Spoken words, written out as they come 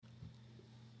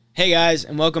Hey guys,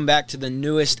 and welcome back to the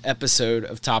newest episode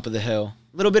of Top of the Hill.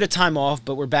 A little bit of time off,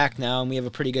 but we're back now, and we have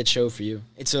a pretty good show for you.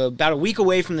 It's about a week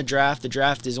away from the draft. The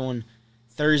draft is on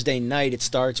Thursday night. It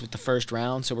starts with the first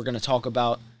round, so we're going to talk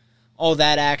about all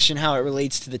that action, how it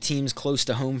relates to the teams close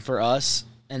to home for us,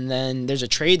 and then there's a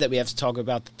trade that we have to talk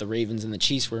about that the Ravens and the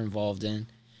Chiefs were involved in.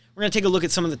 We're going to take a look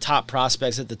at some of the top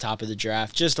prospects at the top of the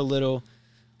draft, just a little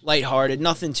lighthearted,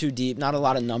 nothing too deep, not a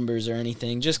lot of numbers or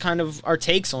anything, just kind of our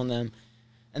takes on them.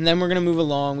 And then we're going to move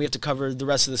along. We have to cover the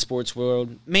rest of the sports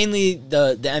world, mainly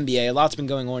the NBA. A lot's been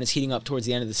going on. It's heating up towards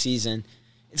the end of the season.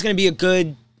 It's going to be a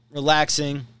good,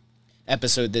 relaxing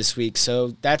episode this week.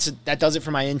 So that does it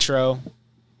for my intro.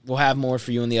 We'll have more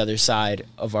for you on the other side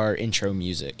of our intro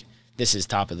music. This is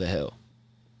Top of the Hill.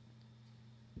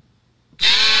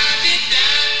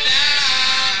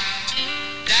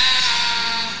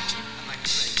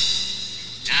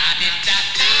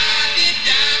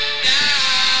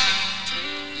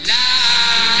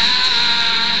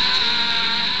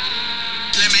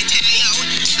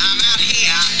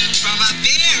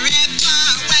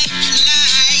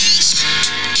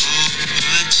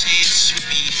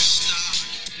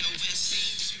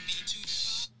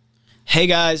 Hey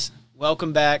guys,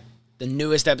 welcome back. The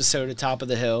newest episode of Top of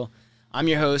the Hill. I'm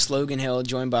your host, Logan Hill,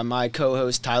 joined by my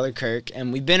co-host, Tyler Kirk.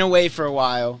 And we've been away for a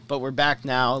while, but we're back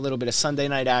now. A little bit of Sunday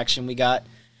night action. We got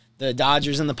the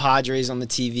Dodgers and the Padres on the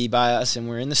TV by us, and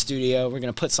we're in the studio. We're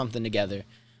going to put something together.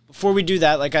 Before we do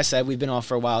that, like I said, we've been off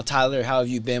for a while. Tyler, how have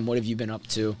you been? What have you been up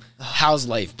to? How's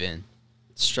life been?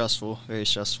 Stressful, very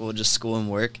stressful, just school and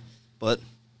work. But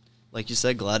like you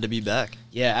said, glad to be back.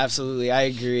 Yeah, absolutely. I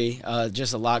agree.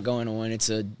 Just a lot going on. It's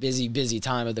a busy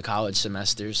time of the college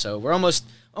semester. So we're almost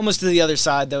to the other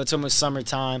side, though. It's almost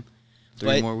summertime.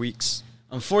 Three more weeks.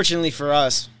 Unfortunately for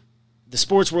us, the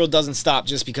sports world doesn't stop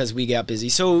just because we got busy.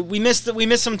 So we missed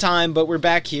some time, but we're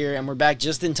back here, and we're back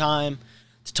just in time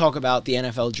to talk about the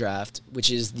NFL draft, which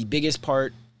is the biggest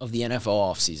part of the NFL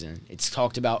offseason. It's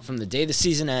talked about from the day the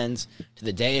season ends to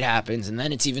the day it happens, and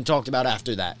then it's even talked about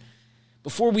after that.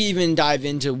 Before we even dive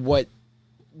into what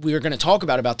we're going to talk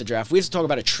about the draft, we have to talk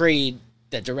about a trade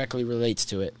that directly relates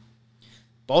to it.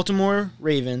 Baltimore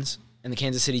Ravens and the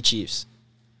Kansas City Chiefs.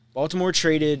 Baltimore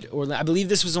traded, or I believe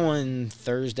this was on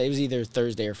Thursday. It was either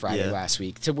Thursday or Friday last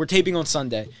week. So we're taping on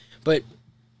Sunday. But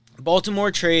Baltimore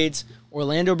trades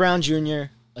Orlando Brown Jr.,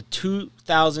 a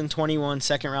 2021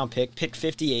 second-round pick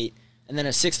 58, and then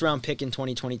a sixth-round pick in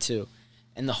 2022.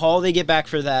 And the haul they get back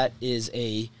for that is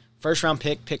a first-round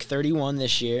pick 31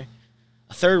 this year,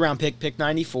 a third-round pick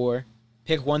 94,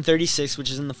 pick 136,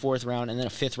 which is in the fourth round, and then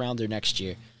a fifth-rounder next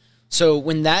year. So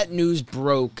when that news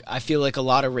broke, I feel like a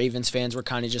lot of Ravens fans were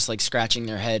kind of just like scratching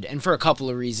their head, and for a couple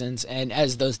of reasons. And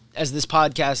as this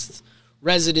podcast's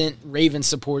resident Ravens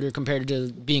supporter compared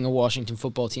to being a Washington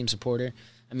football team supporter,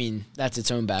 I mean, that's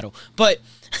its own battle. But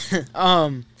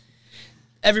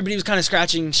everybody was kind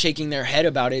of shaking their head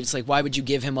about it. It's like, why would you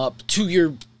give him up to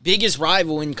your biggest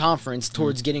rival in conference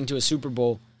towards getting to a Super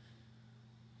Bowl?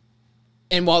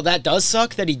 And while that does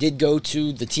suck that he did go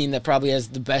to the team that probably has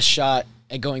the best shot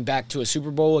at going back to a Super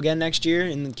Bowl again next year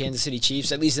in the Kansas City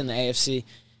Chiefs, at least in the AFC,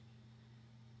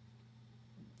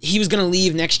 he was going to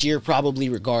leave next year probably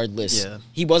regardless. Yeah.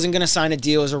 He wasn't going to sign a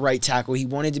deal as a right tackle. He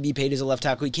wanted to be paid as a left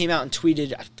tackle. He came out and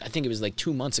tweeted, I think it was like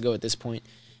 2 months ago at this point,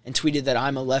 and tweeted that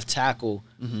I'm a left tackle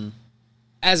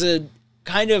as a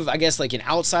kind of, I guess, like an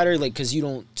outsider, like, because you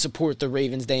don't support the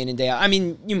Ravens day in and day out. I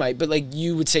mean, you might, but, like,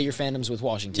 you would say your fandom's with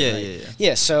Washington, right?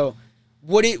 Yeah, so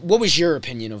what was your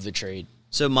opinion of the trade?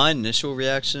 So my initial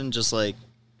reaction, just like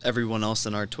everyone else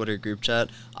in our Twitter group chat,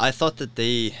 I thought that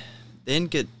they didn't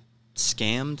get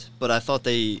scammed, but I thought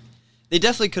they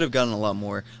definitely could have gotten a lot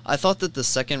more. I thought that the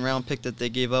second-round pick that they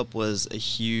gave up was a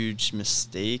huge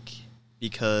mistake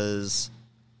because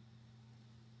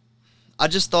I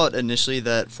just thought initially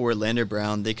that for Orlando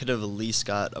Brown, they could have at least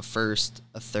got a first,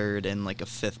 a third, and like a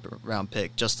fifth-round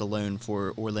pick just alone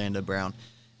for Orlando Brown.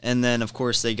 And then, of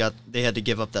course, they had to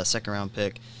give up that second-round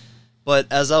pick. But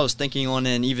as I was thinking on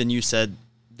it, and even you said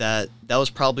that was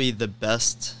probably the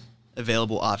best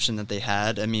available option that they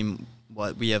had. I mean,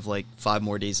 we have like 5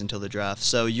 more days until the draft.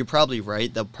 So you're probably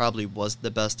right. That probably was the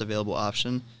best available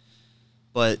option.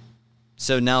 But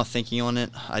so now thinking on it,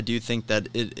 I do think that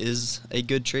it is a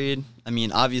good trade. I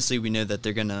mean, obviously we know that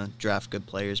they're going to draft good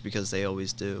players because they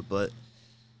always do, but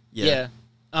yeah.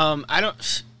 I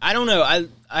don't know.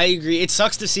 I agree. It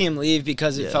sucks to see him leave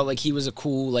because it felt like he was a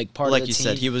cool part of the team. Like you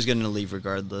said, he was going to leave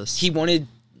regardless. He wanted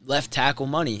left tackle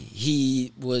money.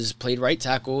 He played right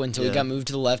tackle until he got moved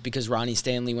to the left because Ronnie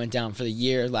Stanley went down for the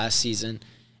year last season.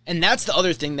 And that's the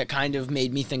other thing that kind of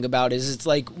made me think about is it's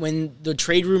like when the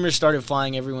trade rumors started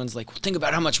flying, everyone's like, well, think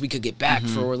about how much we could get back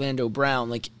for Orlando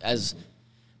Brown.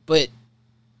 But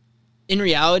in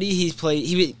reality, he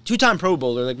 2-time Pro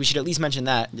Bowler. Like, we should at least mention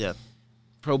that. Yeah.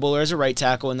 Pro Bowler as a right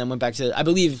tackle, and then went back to, I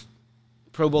believe,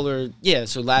 Pro Bowler,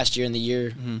 so last year and the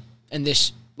year, and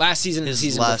this last season and the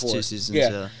season last before. 2 seasons,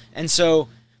 yeah. And so,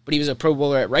 but he was a Pro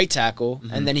Bowler at right tackle,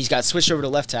 and then he's got switched over to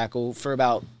left tackle for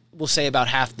we'll say about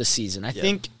half the season. I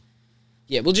think,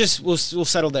 we'll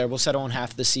settle there. We'll settle on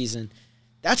half the season.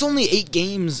 That's only 8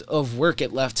 games of work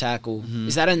at left tackle.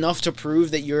 Is that enough to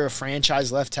prove that you're a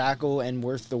franchise left tackle and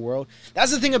worth the world?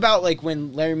 That's the thing about, like,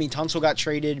 when Laramie Tunsil got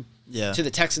traded to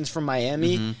the Texans from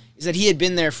Miami, is that he had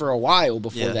been there for a while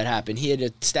before that happened. He had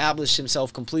established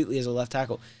himself completely as a left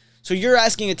tackle. So you're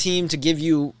asking a team to give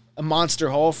you a monster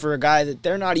haul for a guy that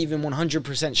they're not even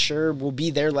 100% sure will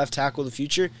be their left tackle in the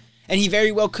future. And he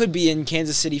very well could be in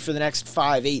Kansas City for the next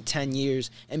 5, 8, 10 years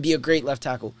and be a great left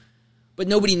tackle. But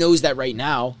nobody knows that right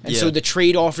now. And so the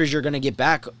trade offers you're going to get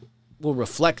back will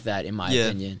reflect that, in my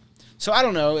opinion. So I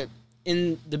don't know.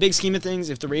 In the big scheme of things,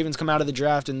 if the Ravens come out of the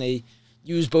draft and they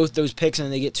use both those picks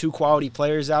and they get 2 quality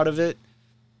players out of it,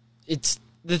 it's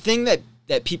the thing that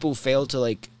people fail to,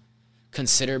 like,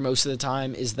 consider most of the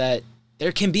time is that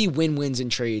there can be win-wins in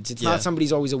trades. It's not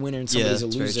somebody's always a winner and somebody's a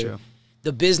loser. Very true.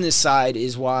 The business side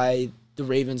is why the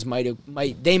Ravens might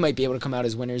be able to come out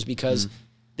as winners because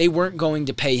they weren't going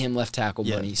to pay him left tackle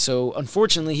money. So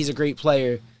unfortunately, he's a great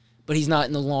player, but he's not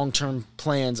in the long-term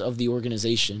plans of the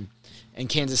organization. And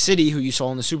Kansas City, who you saw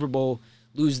in the Super Bowl,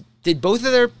 did both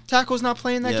of their tackles not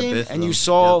play in that game? And you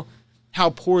saw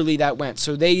how poorly that went.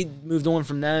 So they moved on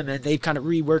from them, and they've kind of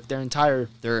reworked their entire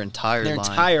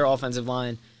offensive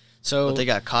line. So, but they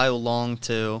got Kyle Long,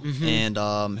 too, and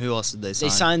who else did they sign?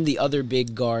 They signed the other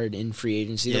big guard in free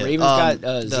agency. The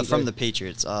Ravens got... from the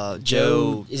Patriots,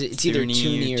 Joe... It's either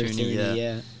Tooney or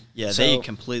Thuney, Yeah, so they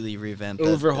completely revamped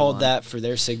overhauled that for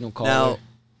their signal caller.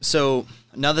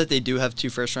 Now that they do have 2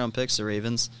 first-round picks, the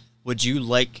Ravens, would you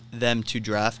like them to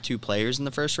draft 2 players in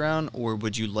the first round, or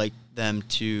would you like them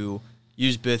to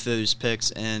use both of those picks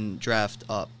and draft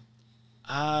up?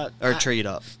 Or trade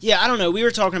up. Yeah, I don't know. We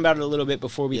were talking about it a little bit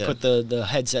before we put the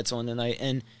headsets on tonight.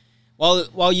 And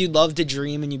while you'd love to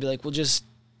dream and you'd be like, well, just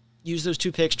use those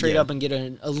 2 picks, trade up, and get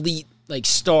an elite, like,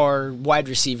 star wide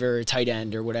receiver or tight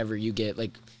end or whatever you get.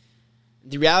 Like,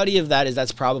 the reality of that is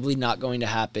that's probably not going to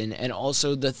happen. And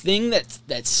also, the thing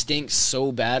that stinks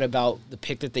so bad about the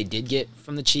pick that they did get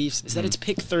from the Chiefs is that it's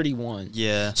pick 31.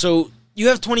 Yeah. So you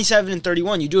have 27 and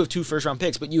 31. You do have 2 first-round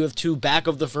picks, but you have 2 back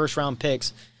of the first-round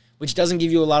picks, which doesn't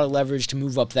give you a lot of leverage to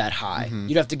move up that high.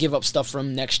 You'd have to give up stuff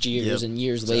from next year's and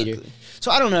years later.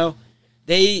 So I don't know.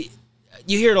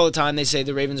 You hear it all the time. They say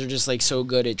the Ravens are just, like, so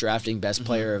good at drafting best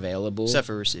player available. Except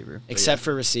for receiver.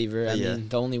 For receiver. I mean,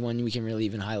 the only one we can really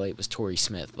even highlight was Torrey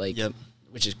Smith,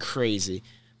 which is crazy.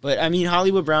 But, I mean,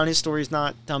 Hollywood Brown, his story's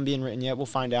not done being written yet. We'll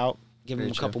find out. Give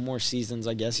him a couple more seasons,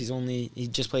 I guess. He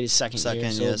just played his second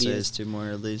year. So yeah, so he has 2 more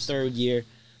at least. 3rd year.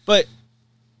 But...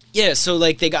 yeah, so,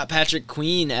 like, they got Patrick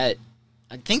Queen at,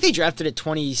 I think they drafted at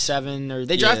 27, or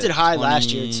they drafted high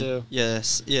last year, too.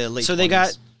 Yes, late So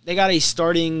 20s. they got a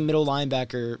starting middle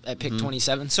linebacker at pick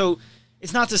 27. So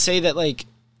it's not to say that, like,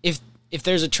 if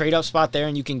there's a trade-up spot there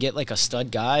and you can get, like, a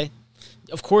stud guy,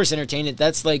 of course, entertain it.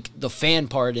 That's, like, the fan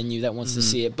part in you that wants to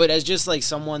see it. But as just, like,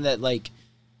 someone that, like,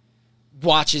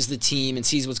 watches the team and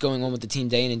sees what's going on with the team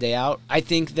day in and day out, I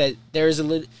think that there's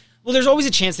there's always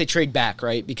a chance they trade back,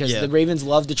 right? Because the Ravens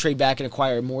love to trade back and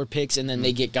acquire more picks, and then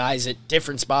they get guys at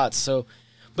different spots. So,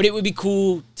 but it would be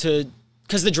cool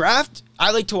because the draft,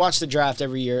 I like to watch the draft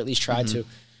every year, at least try to.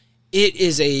 It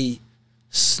is a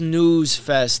snooze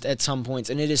fest at some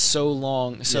points, and it is so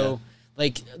long. So,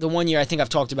 like, the one year, I think I've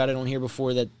talked about it on here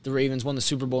before, that the Ravens won the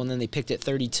Super Bowl, and then they picked at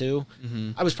 32.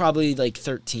 I was probably, like,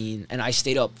 13, and I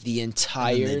stayed up the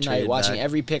entire night watching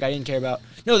every pick I didn't care about.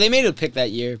 No, they made a pick that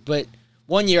year, but...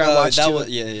 one year I watched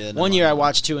 2. One year I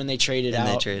watched 2 and they traded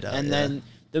out. And then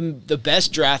the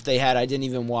best draft they had I didn't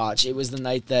even watch. It was the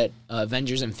night that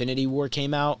Avengers Infinity War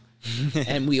came out.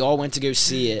 And we all went to go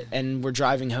see it. And we're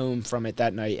driving home from it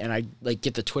that night. And I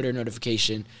get the Twitter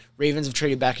notification. Ravens have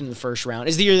traded back into the first round.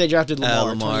 It's the year they drafted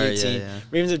Lamar, 2018.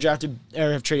 Ravens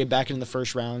have traded back into the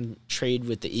first round, trade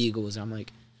with the Eagles. I'm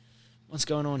like, what's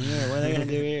going on here? What are they going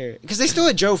to do here? Because they still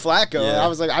had Joe Flacco. I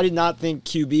was like, I did not think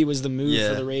QB was the move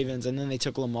for the Ravens. And then they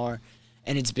took Lamar.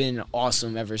 And it's been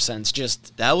awesome ever since.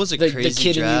 Just that was a crazy the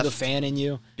kid draft in you, the fan in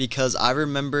you. Because I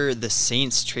remember the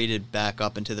Saints traded back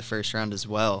up into the first round as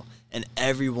well. And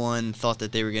everyone thought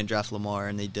that they were going to draft Lamar,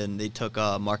 and they didn't. They took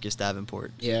Marcus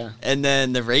Davenport. Yeah. And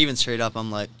then the Ravens trade up.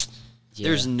 I'm like, Yeah.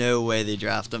 There's no way they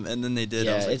draft him, and then they did.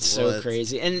 Yeah, I was like, it's what? so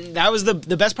crazy. And that was the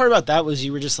best part about that was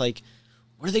you were just like,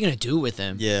 what are they going to do with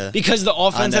him? Yeah. Because the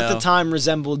offense at the know. time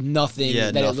resembled nothing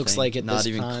Yeah, that it looks nothing. like at Not this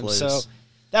even time. close. So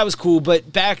that was cool.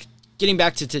 But getting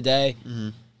back to today,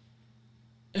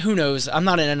 who knows? I'm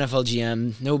not an NFL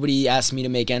GM. Nobody asked me to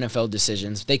make NFL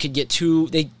decisions. They could get you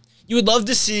would love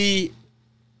to see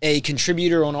a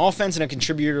contributor on offense and a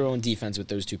contributor on defense with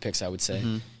those two picks, I would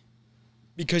say.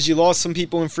 Because you lost some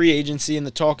people in free agency, and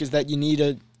the talk is that you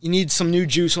need some new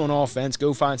juice on offense.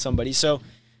 Go find somebody. So,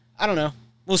 I don't know.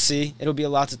 We'll see. It'll be a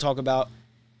lot to talk about.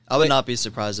 I would not be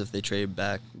surprised if they trade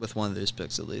back with one of those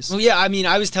picks at least. Well, yeah, I mean,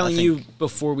 I was telling you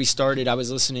before we started, I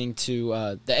was listening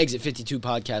to the Exit 52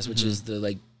 podcast, which is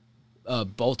the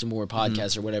Baltimore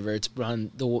podcast or whatever. It's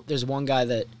run. There's one guy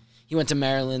that he went to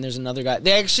Maryland. There's another guy.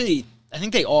 I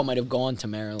think they all might have gone to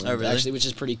Maryland, actually, which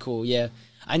is pretty cool. Yeah,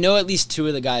 I know at least two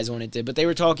of the guys on it did, but they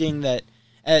were talking that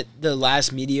at the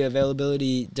last media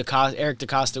availability, Eric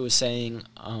DeCosta was saying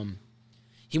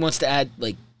he wants to add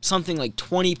something like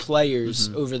 20 players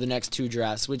over the next two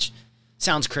drafts, which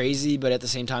sounds crazy, but at the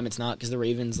same time it's not, because the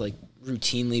Ravens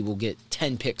routinely will get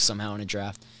 10 picks somehow in a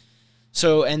draft.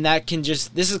 So, and that can this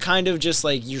is kind of just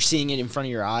you're seeing it in front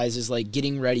of your eyes, is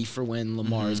getting ready for when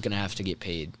Lamar is going to have to get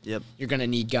paid. Yep. You're going to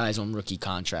need guys on rookie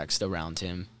contracts around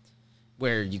him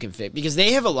where you can fit, because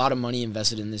they have a lot of money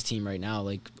invested in this team right now.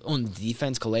 On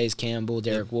defense, Calais Campbell,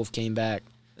 Derek Wolfe came back.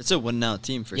 It's a win-now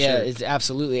team for sure. Yeah, it's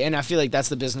absolutely. And I feel like that's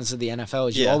the business of the NFL,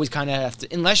 is you always kind of have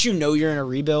to, unless you know you're in a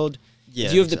rebuild,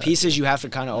 if you have the pieces, you have to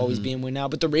kind of always be in win now.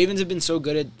 But the Ravens have been so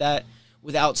good at that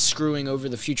without screwing over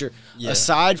the future,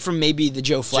 aside from maybe the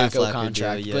Joe Flacco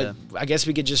contract. But I guess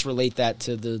we could just relate that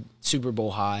to the Super Bowl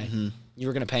high. You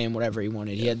were going to pay him whatever he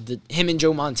wanted. He had him and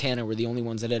Joe Montana were the only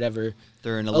ones that had ever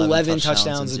 11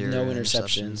 touchdowns with no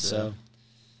interceptions. So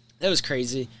that was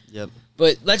crazy. Yep.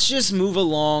 But let's just move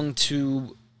along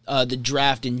to the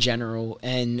draft in general,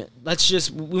 and we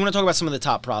want to talk about some of the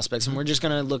top prospects, and we're just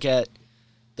going to look at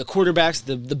the quarterbacks,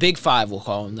 the big five, we'll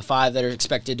call them, the five that are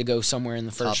expected to go somewhere in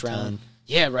the first round. 10.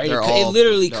 Yeah, right. It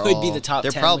literally could be the top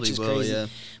 10, which is crazy. Yeah.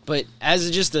 But as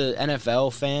just an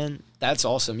NFL fan, that's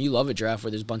awesome. You love a draft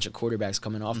where there's a bunch of quarterbacks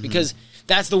coming off, because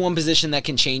that's the one position that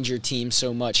can change your team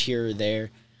so much here or there.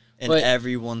 And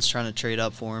everyone's trying to trade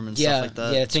up for him and stuff like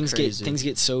that. Yeah, things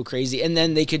get so crazy, and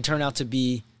then they could turn out to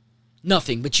be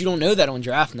nothing. But you don't know that on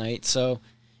draft night, so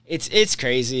it's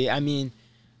crazy. I mean,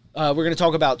 we're going to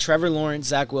talk about Trevor Lawrence,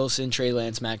 Zach Wilson, Trey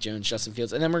Lance, Mac Jones, Justin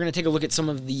Fields, and then we're going to take a look at some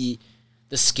of the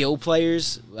skill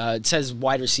players. It says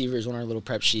wide receivers on our little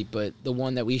prep sheet, but the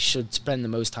one that we should spend the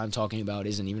most time talking about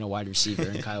isn't even a wide receiver,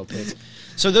 and Kyle Pitts.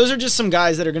 So those are just some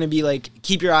guys that are going to be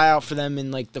keep your eye out for them in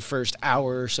the first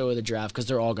hour or so of the draft, because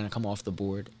they're all going to come off the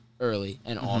board early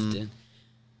and often.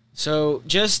 So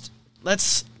just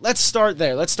let's start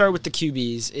there. Let's start with the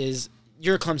QBs.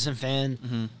 You're a Clemson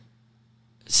fan.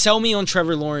 Sell me on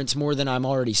Trevor Lawrence more than I'm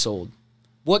already sold.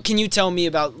 What can you tell me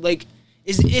about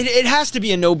it has to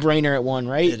be a no-brainer at one,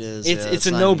 right? It is. It's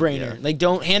a no-brainer.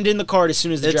 Don't hand in the card as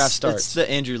soon as the draft starts. It's the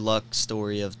Andrew Luck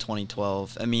story of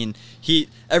 2012. I mean,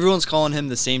 everyone's calling him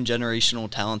the same generational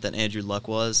talent that Andrew Luck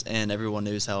was, and everyone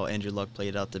knows how Andrew Luck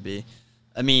played out to be.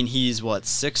 I mean, he's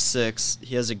 6'6".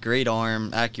 He has a great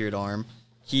arm, accurate arm.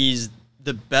 He's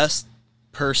the best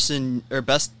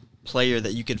player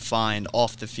that you could find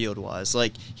off the field wise.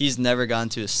 He's never gotten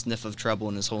to a sniff of trouble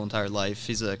in his whole entire life.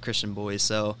 He's a Christian boy,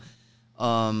 so.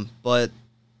 But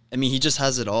I mean, he just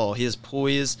has it all. He has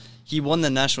poise. He won the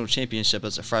national championship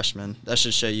as a freshman. That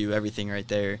should show you everything right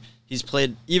there. He's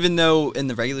played, even though in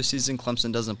the regular season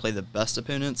Clemson doesn't play the best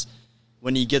opponents,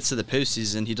 when he gets to the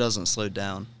postseason, he doesn't slow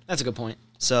down. That's a good point.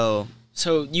 So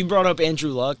you brought up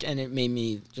Andrew Luck, and it made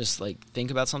me just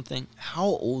think about something. How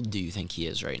old do you think he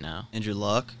is right now? Andrew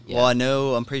Luck? Yeah.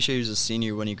 Well, I'm pretty sure he was a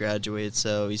senior when he graduated,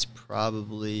 so he's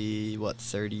probably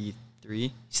 33?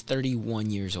 He's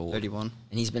 31 years old. 31.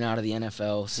 And he's been out of the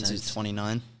NFL since he's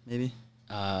 29, maybe.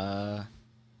 Hold on.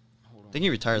 I think he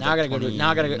retired. Now I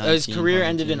gotta go. His career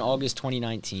ended in August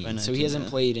 2019, so he hasn't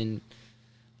played in.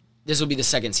 This will be the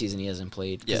second season he hasn't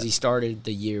played, because he started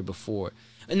the year before,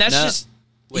 and that's just.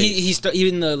 He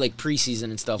in the preseason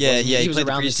and stuff. Yeah, he was played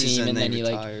around the team, and then he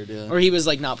retired, or he was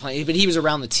not playing, but he was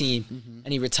around the team,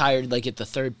 and he retired at the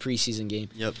third preseason game.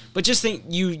 Yep. But just think,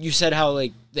 you said how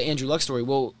the Andrew Luck story.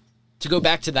 Well, to go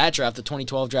back to that draft, the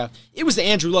 2012 draft, it was the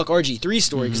Andrew Luck RG3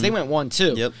 story, because they went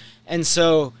 1-2. Yep. And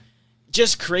so,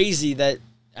 just crazy that.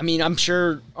 I mean, I'm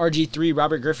sure RG3,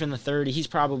 Robert Griffin III, he's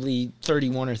probably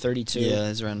 31 or 32. Yeah,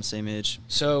 he's around the same age.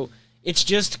 So it's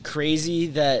just crazy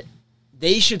that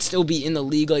they should still be in the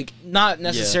league. Like, not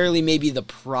necessarily maybe the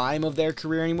prime of their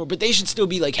career anymore, but they should still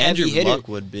be like heavy Andrew hitter. Luck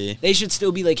would be. They should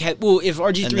still be like, well, if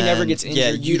RG3 never gets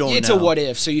injured, you don't it's know. a what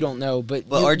if, so you don't know. But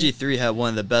RG3 had one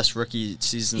of the best rookie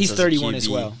seasons. He's as a 31 QB as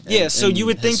well. in So you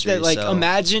would think history, that, like, so.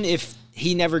 imagine if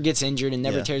he never gets injured and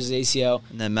never tears his ACL.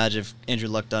 And then imagine if Andrew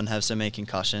Luck doesn't have so many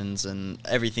concussions and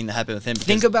everything that happened with him.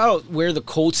 Think about where the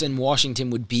Colts and Washington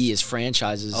would be as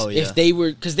franchises if they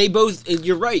were, because they both.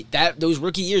 You're right, that those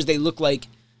rookie years they look like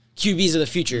QBs of the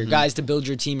future, guys to build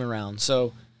your team around.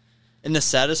 So, and the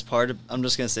saddest part, I'm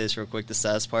just gonna say this real quick. The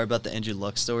saddest part about the Andrew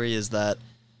Luck story is that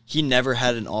he never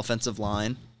had an offensive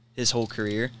line his whole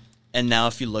career, and now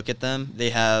if you look at them,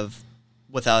 they have,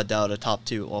 without a doubt, a top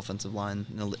 2 offensive line.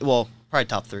 Well, probably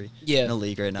top 3 in the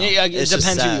league right now. Yeah, it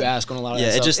depends who you ask on a lot of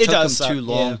that stuff. It just took him too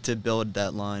long to build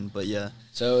that line, but yeah.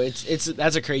 So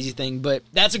that's a crazy thing, but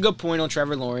that's a good point on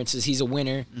Trevor Lawrence. Is he's a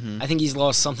winner? I think he's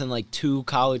lost something like 2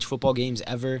 college football games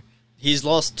ever. He's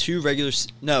lost 2 regular.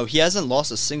 No, he hasn't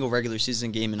lost a single regular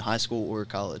season game in high school or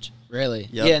college. Really?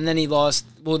 Yep. Yeah, and then he lost.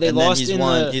 Well, they and lost.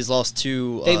 He's lost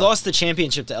 2. They lost the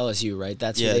championship to LSU, right?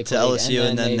 That's who they to played. LSU,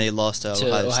 and then they lost to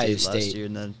Ohio State last year.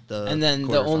 And then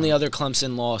the only other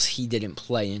Clemson loss he didn't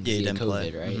play in because of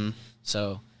COVID, right? Mm-hmm.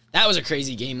 So that was a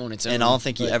crazy game on its own. And I don't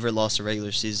think he ever lost a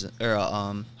regular season or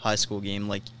a high school game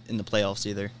like in the playoffs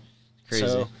either. Crazy.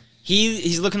 So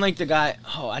he's looking like the guy.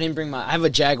 Oh, I didn't bring I have a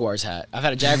Jaguars hat. I've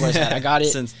had a Jaguars hat. I got it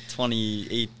since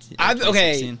 2018.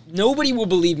 Okay, nobody will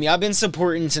believe me. I've been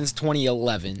supporting since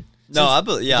 2011. No, I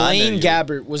believe. Yeah, Blaine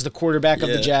Gabbert was the quarterback of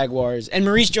the Jaguars, and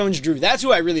Maurice Jones-Drew. That's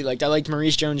who I really liked. I liked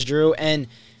Maurice Jones-Drew, and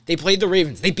they played the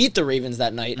Ravens. They beat the Ravens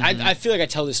that night. I feel like I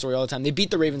tell this story all the time. They beat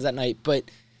the Ravens that night, but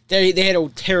they had a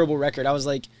terrible record. I was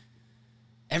like,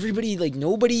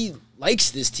 nobody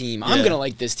likes this team. I'm going to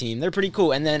like this team. They're pretty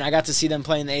cool. And then I got to see them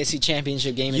play in the AFC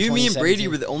Championship game in 2017. Me and Brady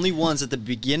were the only ones at the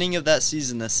beginning of that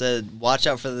season that said, watch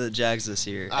out for the Jags this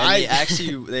year.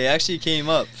 And they actually came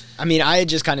up. I mean, I had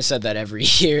just kind of said that every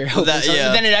year. But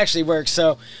Yeah. then it actually works.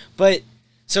 So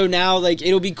now, like,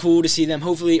 it'll be cool to see them.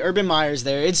 Hopefully, Urban Meyer's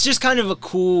there. It's just kind of a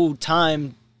cool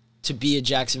time to be a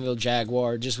Jacksonville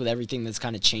Jaguar, just with everything that's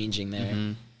kind of changing there.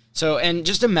 Mm-hmm. So, and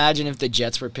just imagine if the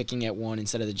Jets were picking at 1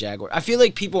 instead of the Jaguars. I feel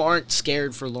like people aren't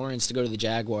scared for Lawrence to go to the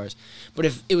Jaguars, but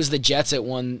if it was the Jets at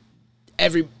 1,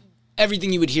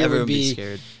 everything you would hear would be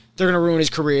scared. They're going to ruin his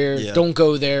career. Yeah. Don't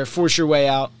go there. Force your way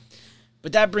out.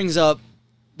 But that brings up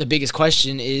the biggest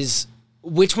question: is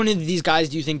which one of these guys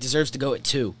do you think deserves to go at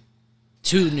 2?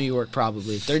 To New York,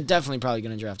 probably. They're probably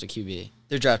going to draft a QB.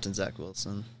 They're drafting Zach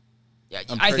Wilson. Yeah,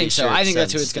 I think so. I think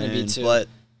that's who it's going to be too.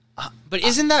 But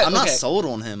isn't that... I'm not sold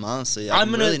on him, honestly.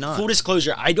 I'm really not. Full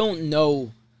disclosure, I don't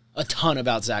know a ton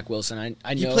about Zach Wilson.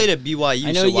 I know he played at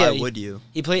BYU, so why would you?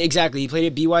 He played at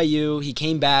BYU. He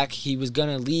came back. He was going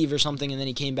to leave or something, and then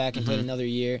he came back and played another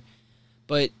year.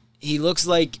 But he looks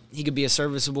like he could be a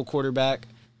serviceable quarterback.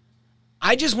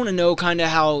 I just want to know kind of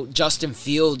how Justin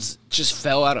Fields just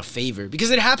fell out of favor. Because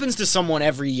it happens to someone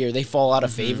every year. They fall out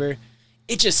of favor.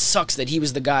 It just sucks that he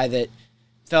was the guy that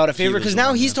fell out of favor. Because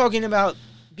now he's talking about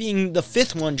being the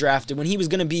 5th one drafted when he was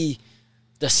going to be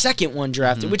the 2nd one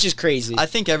drafted, which is crazy. I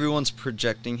think everyone's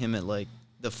projecting him at like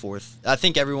the 4th. I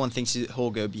think everyone thinks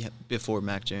he'll go before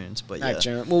Mac Jones, but Mac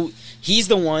Jones. Well, he's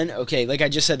the one. Okay, like I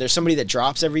just said, there's somebody that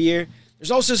drops every year.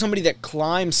 There's also somebody that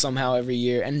climbs somehow every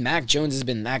year, and Mac Jones has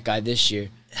been that guy this year.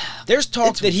 There's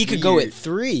talk that he could go at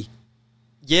 3.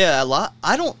 Yeah,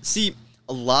 I don't see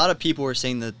a lot of people are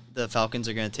saying that the Falcons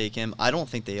are going to take him. I don't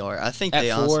think they are. I think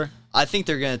at 4. I think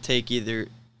they're going to take either.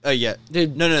 Oh yeah, the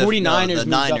 49ers the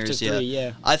Niners, up to 3,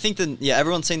 yeah. I think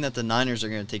everyone's saying that the Niners are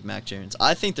going to take Mac Jones.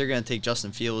 I think they're going to take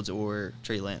Justin Fields or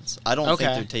Trey Lance. I don't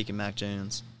think they're taking Mac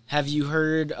Jones. Have you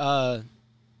heard?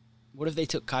 What if they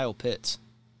took Kyle Pitts?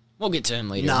 We'll get to him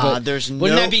later. Nah, wouldn't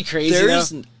that be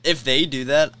crazy? If they do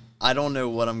that, I don't know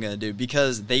what I'm going to do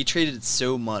because they traded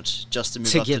so much just to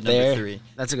move up to number 3.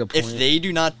 That's a good point. If they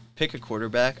do not pick a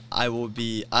quarterback, I don't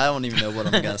even know what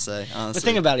I'm going to say, honestly. But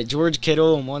think about it. George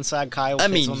Kittle on one side, Kyle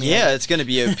Pitts on the other. It's going to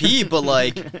be OP, but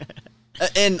like...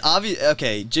 and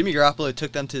obviously, Jimmy Garoppolo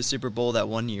took them to the Super Bowl that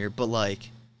one year, but like...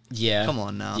 Yeah. Come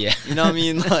on now. Yeah. You know what I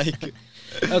mean? Like...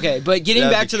 Okay, but getting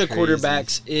back to the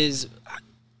quarterbacks is...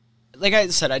 Like I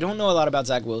said, I don't know a lot about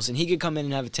Zach Wilson. He could come in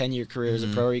and have a 10-year career as a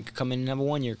pro, or he could come in and have a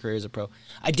 1-year career as a pro.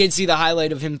 I did see the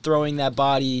highlight of him throwing that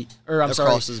throwing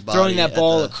that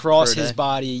ball across his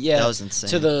body. Yeah, that was insane.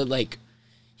 To the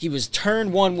he was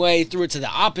turned one way, threw it to the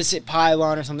opposite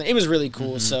pylon or something. It was really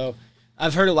cool. So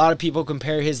I've heard a lot of people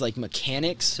compare his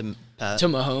mechanics to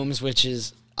Mahomes, which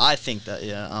is... I think that,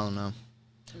 I don't know.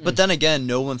 But then again,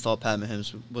 no one thought Pat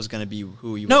Mahomes was going to be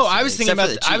who he was. No, today, I was thinking except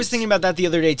for about the I was Chiefs. thinking about that the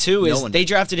other day too. No Is one they did.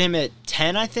 drafted him at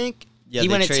 10, I think. Yeah, he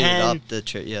they went at traded 10.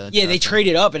 up Yeah, they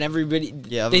traded up, and everybody.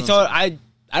 Yeah, they everyone's thought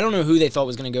I don't know who they thought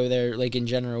was going to go there, like in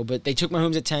general, but they took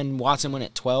Mahomes at 10. Watson went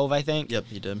at 12, I think. Yep,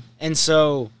 he did. And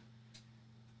so,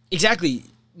 exactly,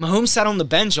 Mahomes sat on the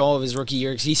bench all of his rookie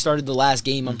year because he started the last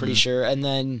game, I'm pretty sure, and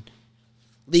then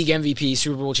league MVP,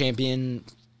 Super Bowl champion,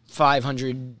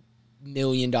 $500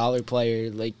 million player,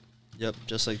 like Yep,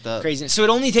 just like that. crazy. So it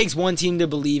only takes one team to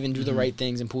believe and do the right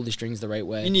things and pull the strings the right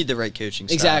way. You need the right coaching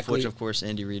staff, Exactly. which of course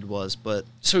Andy Reid was, but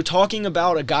So talking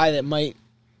about a guy that might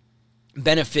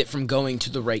benefit from going to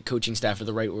the right coaching staff or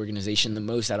the right organization the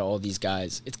most out of all these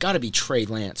guys, it's got to be Trey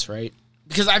Lance, right?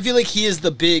 Because I feel like he is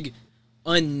the big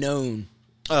unknown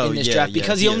in this draft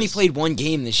because he only played one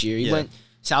game this year. He Yeah. went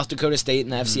South Dakota State in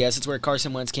the FCS. It's where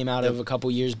Carson Wentz came out of a couple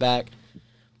years back.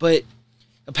 But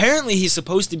apparently he's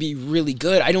supposed to be really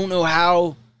good. I don't know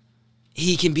how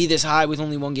he can be this high with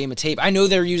only one game of tape. I know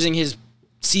they're using his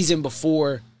season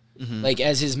before like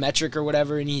as his metric or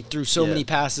whatever, and he threw so Yeah. many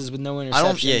passes with no interceptions. I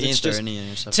don't. Yeah, he It's didn't throw just- any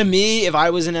interceptions. to me, if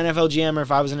I was an NFL GM or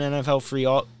if I was an NFL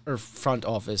or front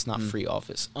office, not free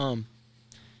office,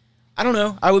 I don't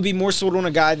know. I would be more sold on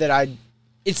a guy that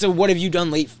it's a what have you done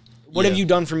late? What have Yeah. you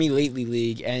done for me lately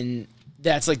league? And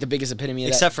that's like the biggest epitome of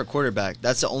Except for quarterback,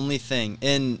 that's the only thing.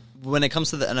 And when it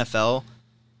comes to the NFL,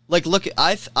 like look,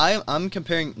 I'm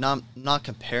comparing not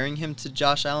comparing him to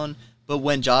Josh Allen, but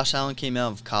when Josh Allen came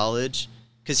out of college,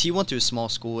 because he went to a small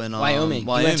school in Wyoming. He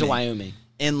went to Wyoming.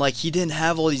 and like he didn't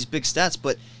have all these big stats,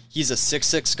 but he's a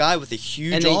 6'6" guy with a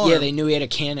huge And arm. they knew he had a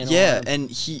cannon Yeah, arm.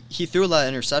 and he threw a lot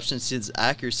of interceptions. His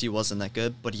accuracy wasn't that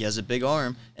good, but he has a big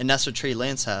arm, and that's what Trey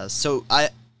Lance has. So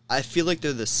I feel like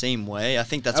they're the same way. I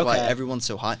think that's why Okay. everyone's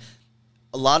so high.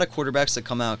 A lot of quarterbacks that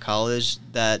come out of college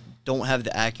that don't have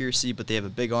the accuracy, but they have a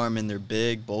big arm and they're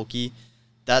big, bulky.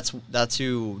 That's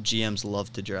who GMs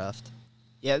love to draft.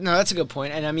 Yeah, no, that's a good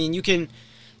point. And I mean, you can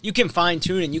fine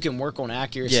tune and you can work on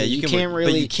accuracy. Yeah, you can can't work,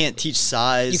 really. but you can't teach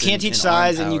size. You can't and teach arm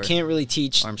size, and you power, can't really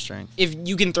teach arm strength. If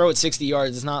you can throw it 60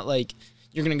 yards, it's not like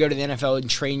you're going to go to the NFL and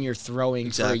train your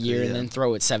throwing for a Exactly, year yeah. and then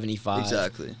throw it 75.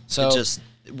 Exactly. So- it just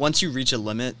once you reach a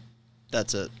limit,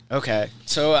 that's it. Okay.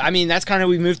 So, I mean, that's kind of,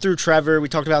 we moved through Trevor. We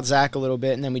talked about Zach a little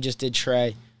bit, and then we just did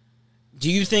Trey. Do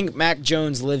you think Mac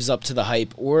Jones lives up to the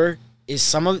hype, or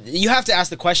is you have to ask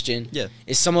the question, Yeah.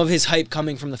 is some of his hype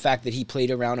coming from the fact that he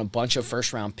played around a bunch of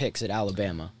first-round picks at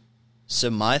Alabama? So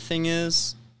my thing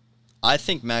is, I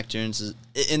think Mac Jones is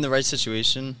in the right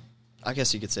situation. I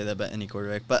guess you could say that about any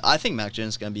quarterback, but I think Mac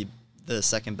Jones is going to be the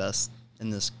second best in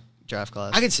this draft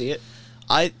class. I could see it.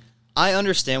 I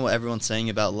understand what everyone's saying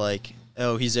about like,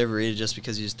 oh, he's overrated just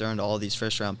because he's thrown to all these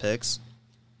first round picks.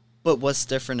 But what's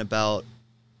different about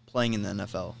playing in the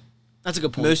NFL? That's a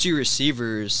good point. Most of your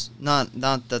receivers, not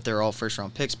that they're all first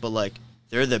round picks, but like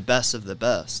they're the best of the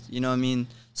best. You know what I mean?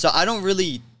 So I don't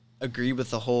really agree with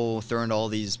the whole throwing to all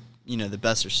these, the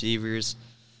best receivers.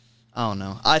 I don't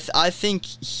know. I think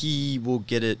he will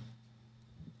get it.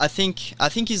 I think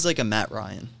he's like a Matt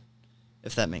Ryan,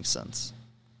 if that makes sense.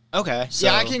 Okay. So-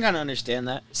 yeah, I can kind of understand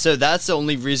that. So that's the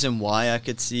only reason why I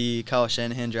could see Kyle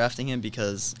Shanahan drafting him,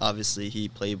 because obviously he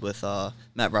played with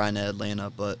Matt Ryan at Atlanta,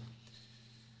 but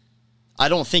I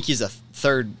don't think he's a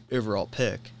third overall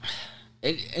pick.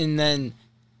 And then,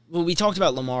 well, we talked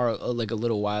about Lamar like a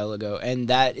little while ago, and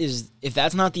that is, if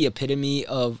that's not the epitome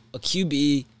of a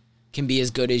QB can be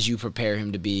as good as you prepare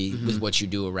him to be with what you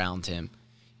do around him.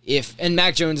 And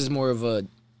Mac Jones is more of a,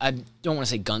 I don't want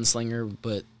to say gunslinger,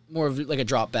 but more of like a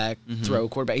drop back throw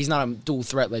quarterback. He's not a dual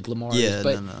threat like Lamar is,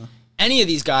 but no. any of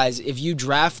these guys, if you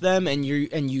draft them and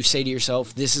you say to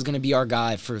yourself, this is going to be our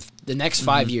guy for the next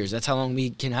 5 years. That's how long we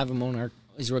can have him on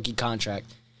his rookie contract.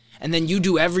 And then you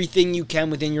do everything you can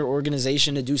within your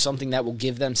organization to do something that will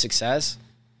give them success.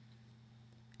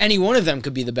 Any one of them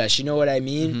could be the best. You know what I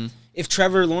mean? If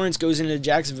Trevor Lawrence goes into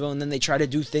Jacksonville and then they try to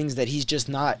do things that he's just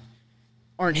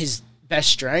aren't his best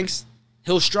strengths,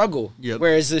 he'll struggle. Yep.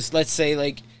 Whereas let's say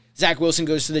like Zach Wilson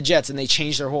goes to the Jets and they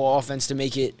change their whole offense to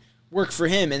make it work for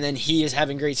him, and then he is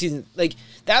having great seasons. Like,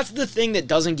 that's the thing that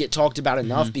doesn't get talked about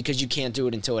enough because you can't do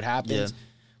it until it happens. Yeah.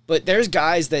 But there's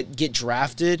guys that get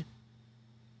drafted,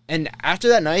 and after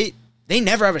that night, they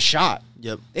never have a shot.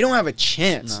 Yep. They don't have a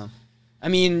chance. No. I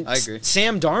mean, I agree.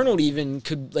 Sam Darnold even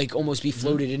could like almost be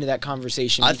floated into that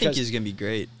conversation. I think because he's gonna be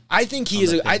great. I think he on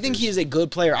is. the I think he is a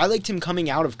good player. I liked him coming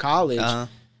out of college,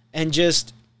 and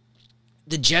just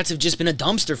the Jets have just been a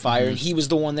dumpster fire, and he was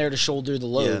the one there to shoulder the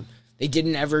load. Yeah. They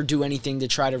didn't ever do anything to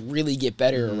try to really get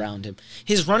better around him.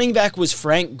 His running back was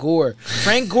Frank Gore.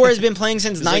 Frank Gore has been playing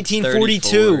since He's like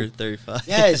 1942. 34, 35.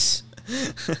 Yes.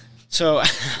 So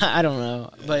I don't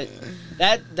know, but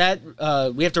that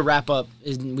we have to wrap up.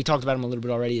 We talked about him a little bit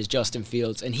already. Is Justin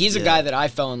Fields, and he's a guy that I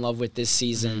fell in love with this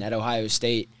season at Ohio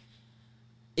State.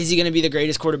 Is he going to be the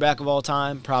greatest quarterback of all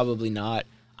time? Probably not.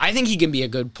 I think he can be a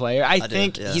good player. I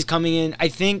think he's coming in. I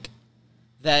think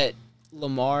that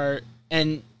Lamar,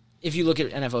 and if you look at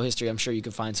NFL history, I'm sure you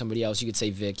could find somebody else. You could say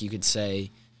Vic. You could say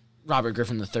Robert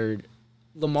Griffin III.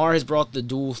 Lamar has brought the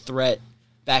dual threat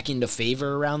back into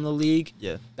favor around the league.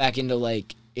 Yeah. Back into,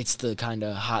 like, it's the kind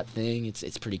of hot thing.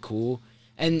 It's pretty cool.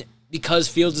 And because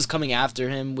Fields is coming after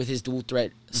him with his dual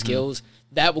threat skills,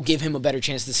 that will give him a better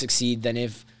chance to succeed than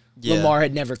if Lamar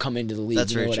had never come into the league.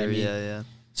 That's you know very what true. I mean? Yeah.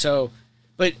 So,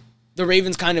 but the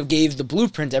Ravens kind of gave the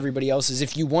blueprint to everybody else is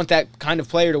if you want that kind of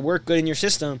player to work good in your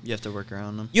system, You have to work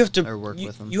around them. you have to or work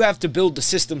with them. You have to build the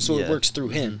system so it works through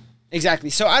him. Exactly.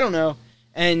 So I don't know.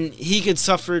 And he could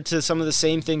suffer to some of the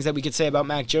same things that we could say about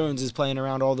Mac Jones is playing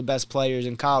around all the best players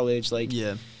in college. Like,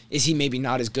 is he maybe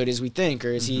not as good as we think, or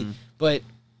is he? But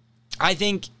I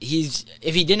think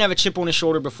if he didn't have a chip on his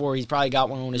shoulder before, he's probably got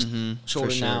one on his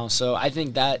shoulder now. So I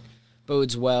think that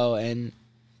bodes well, and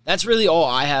that's really all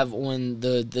I have on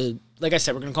the. Like I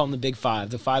said, we're gonna call them the Big Five,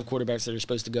 the 5 quarterbacks that are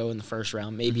supposed to go in the first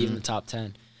round, maybe even the top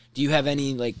 10. Do you have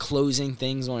any like closing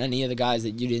things on any of the guys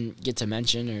that you didn't get to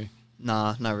mention, or?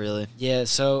 Nah, not really. Yeah,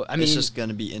 so I mean, it's just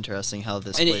gonna be interesting how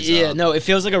this plays out. Yeah, no, it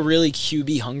feels like a really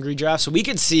QB hungry draft. So we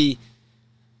could see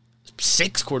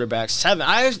 6 quarterbacks, 7.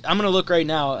 I'm gonna look right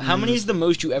now. How many is the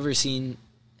most you ever seen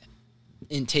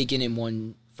taken in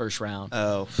one first round?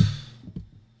 Oh,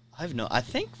 I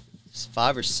think it's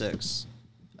 5 or 6.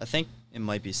 I think it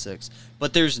might be 6.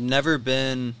 But there's never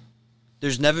been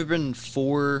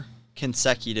 4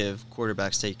 consecutive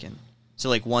quarterbacks taken. So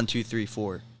like 1, 2, 3,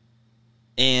 4.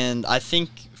 And I think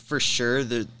for sure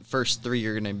the first 3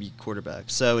 are going to be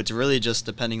quarterbacks. So it's really just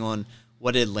depending on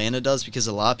what Atlanta does, because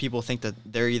a lot of people think that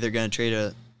they're either going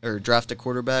to draft a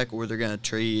quarterback, or they're going to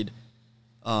trade.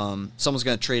 Someone's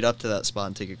going to trade up to that spot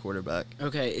and take a quarterback.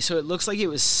 Okay, so it looks like it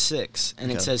was 6,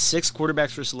 and it says 6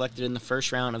 quarterbacks were selected in the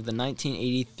first round of the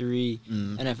 1983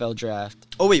 NFL draft.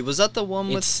 Oh wait, was that the one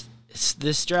with?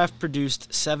 This draft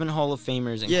produced 7 Hall of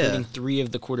Famers, including 3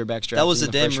 of the quarterbacks drafted. That was in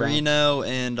the Dan first round. Marino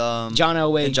and John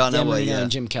Elway, Dan Marino, and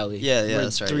Jim Kelly. Yeah,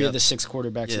 that's right. 3 of the 6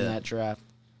 quarterbacks in that draft.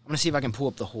 I'm gonna see if I can pull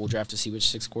up the whole draft to see which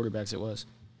 6 quarterbacks it was.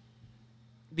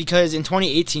 Because in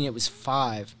 2018 it was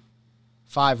 5.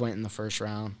 5 went in the first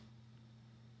round.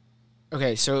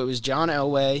 Okay, so it was John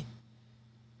Elway.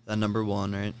 That number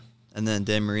 1, right? And then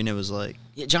Dan Marino was like...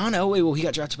 Yeah, John Elway, well, he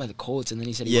got drafted by the Colts, and then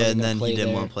he said he wasn't going to play there. Yeah, and then he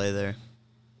didn't want to play there.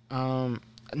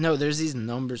 No, there's these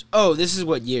numbers. Oh, this is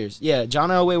what years. Yeah, John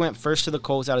Elway went first to the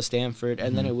Colts out of Stanford,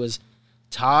 and then it was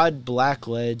Todd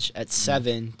Blackledge at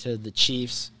 7 to the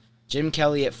Chiefs, Jim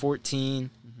Kelly at 14,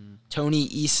 Tony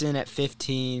Eason at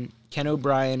 15, Ken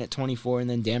O'Brien at 24, and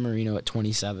then Dan Marino at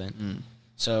 27.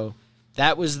 So...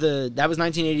 That was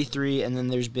 1983, and then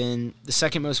there's been the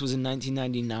second most was in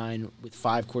 1999 with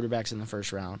 5 quarterbacks in the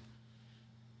first round.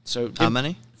 So how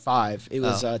many? 5. It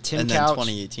was Tim and Couch. And then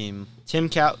 2018. Tim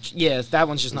Couch. Yeah, that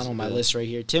one's just not on my list right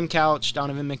here. Tim Couch,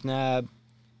 Donovan McNabb,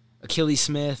 Achilles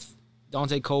Smith,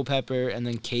 Dante Culpepper, and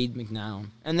then Cade McNown.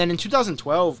 And then in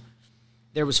 2012,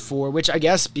 there was 4, which I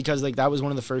guess because like that was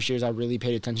one of the first years I really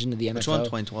paid attention to the NFL. Which one?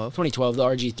 2012. 2012, the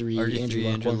RG3,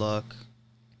 Andrew Luck.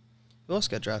 Who else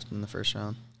got drafted in the first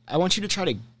round? I want you to try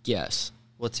to guess.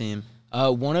 What team?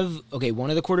 One of the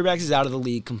quarterbacks is out of the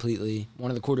league completely.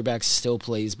 One of the quarterbacks still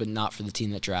plays, but not for the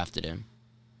team that drafted him.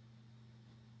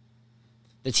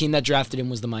 The team that drafted him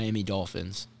was the Miami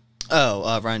Dolphins.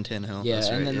 Oh, Ryan Tannehill. Yeah,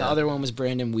 and then the other one was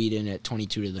Brandon Whedon at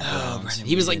 22 to the Browns.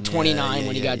 He was like 29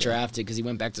 when he got drafted because he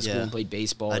went back to school and played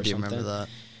baseball or something. I do remember that.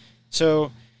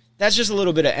 So that's just a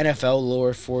little bit of NFL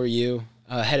lore for you.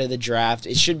 Ahead of the draft.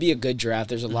 It should be a good draft.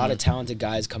 There's a lot of talented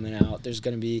guys coming out. There's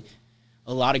going to be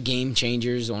a lot of game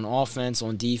changers on offense,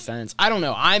 on defense. I don't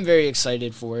know. I'm very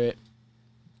excited for it.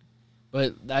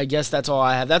 But I guess that's all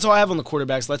I have. That's all I have on the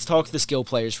quarterbacks. Let's talk the skill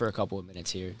players for a couple of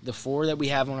minutes here. The 4 that we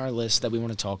have on our list that we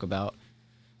want to talk about.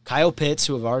 Kyle Pitts,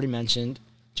 who I've already mentioned.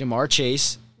 Jamar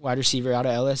Chase, wide receiver out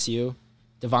of LSU.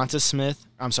 Devontae Smith.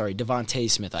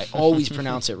 I always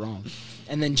pronounce it wrong.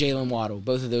 And then Jalen Waddle.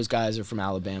 Both of those guys are from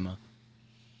Alabama.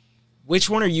 Which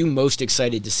one are you most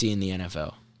excited to see in the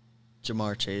NFL?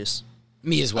 Jamar Chase.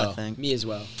 Me as well. I think. Me as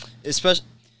well. Especially,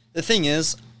 the thing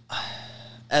is,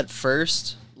 at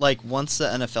first, like once the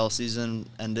NFL season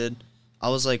ended, I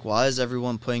was like, why is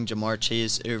everyone putting Jamar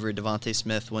Chase over Devontae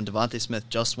Smith when Devontae Smith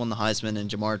just won the Heisman and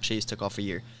Jamar Chase took off a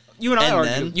year? You and I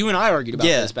argued about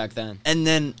this back then. And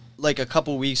then, like a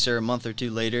couple weeks or a month or 2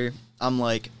 later, I'm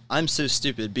like, I'm so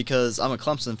stupid because I'm a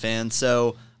Clemson fan,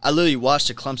 so I literally watched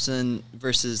the Clemson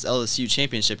versus LSU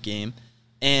championship game,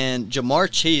 and Jamar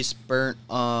Chase burnt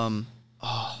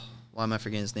why am I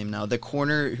forgetting his name now? The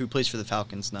corner who plays for the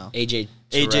Falcons now. AJ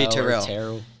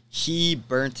Terrell. He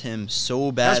burnt him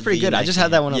so bad. That's pretty good. I just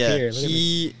had that one up here.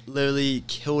 He literally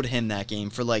killed him that game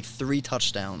for like 3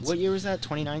 touchdowns. What year was that?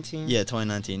 2019? Yeah,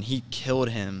 2019. He killed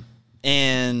him.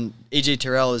 And AJ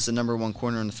Terrell is the number 1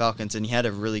 corner in the Falcons, and he had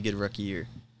a really good rookie year.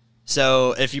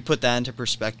 So if you put that into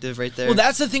perspective right there. Well,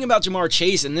 that's the thing about Jamar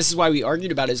Chase, and this is why we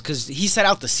argued about it, is because he set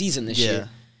out the season this year.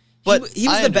 But he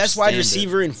was the best wide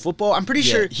receiver in football. I'm pretty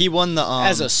sure he won the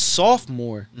as a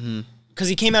sophomore. Because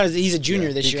he came out as he's a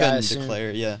junior this year. He couldn't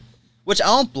declare, Which I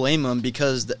don't blame him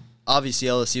because obviously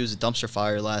LSU was a dumpster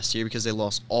fire last year because they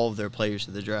lost all of their players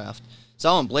to the draft. So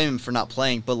I don't blame him for not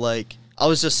playing. But like I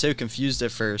was just so confused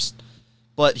at first.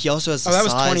 But he also has the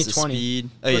size, the speed.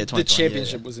 Oh yeah, 2020. The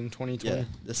championship was in 2020. Yeah,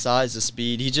 the size, the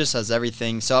speed. He just has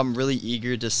everything. So I'm really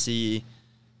eager to see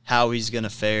how he's gonna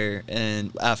fare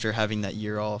and after having that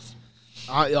year off.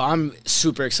 I'm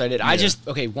super excited.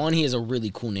 Yeah. One, he has a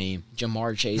really cool name,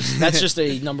 Jamar Chase. That's just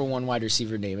a number 1 wide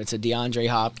receiver name. It's a DeAndre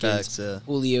Hopkins,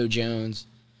 Julio Jones,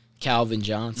 Calvin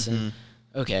Johnson.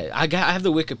 Okay, I have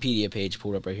the Wikipedia page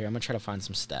pulled up right here. I'm gonna try to find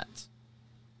some stats.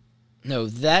 No,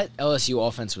 that LSU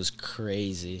offense was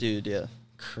crazy. Dude, yeah.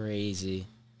 Crazy.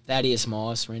 Thaddeus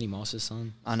Moss, Randy Moss's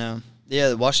son. I know. Yeah,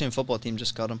 the Washington football team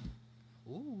just got him.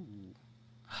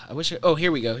 Ooh.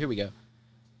 Here we go.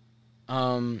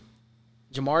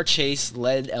 Jamar Chase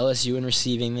led LSU in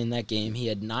receiving in that game. He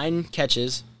had 9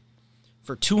 catches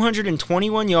for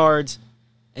 221 yards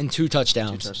and 2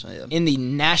 touchdowns in the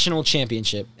national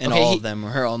championship. And all of them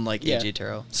were on AJ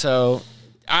Terrell. So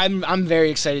I'm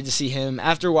very excited to see him.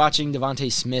 After watching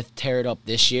Devontae Smith tear it up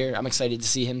this year, I'm excited to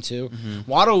see him too.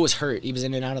 Waddle was hurt. He was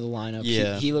in and out of the lineup.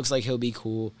 Yeah. He looks like he'll be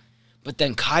cool. But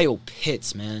then Kyle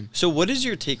Pitts, man. So what is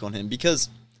your take on him? Because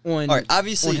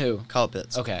obviously, on who? Kyle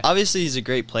Pitts. Okay. Obviously, he's a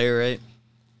great player, right?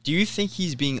 Do you think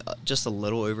he's being just a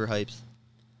little overhyped?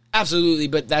 Absolutely,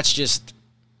 but that's just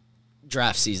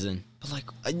draft season. But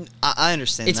I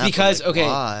understand. It's that, because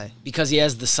why? Because he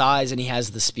has the size and he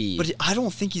has the speed. But I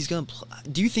don't think he's gonna.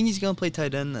 Do you think he's gonna play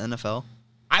tight end in the NFL?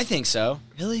 I think so.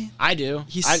 Really? I do.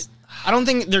 I don't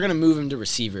think they're gonna move him to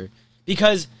receiver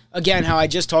because again, how I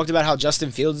just talked about how Justin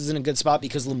Fields is in a good spot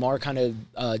because Lamar kind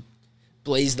of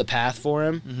blazed the path for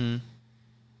him. Mm-hmm.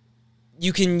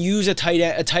 You can use a tight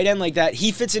end like that.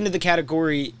 He fits into the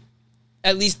category.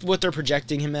 At least what they're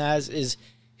projecting him as is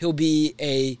he'll be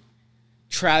a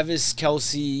Travis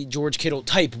Kelce, George Kittle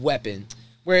type weapon.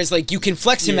 Whereas you can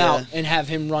flex him out and have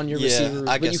him run your receivers,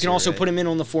 but you can also put him in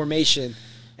on the formation.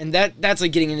 And that's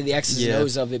getting into the X's and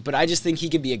O's of it. But I just think he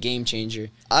could be a game changer.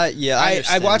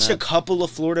 I watched a couple of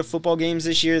Florida football games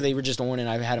this year. They were just on, and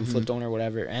I had him flipped on or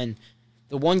whatever. And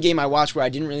the one game I watched where I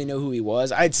didn't really know who he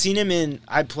was, I'd seen him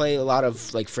I play a lot of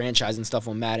franchise and stuff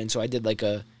on Madden, so I did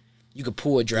you could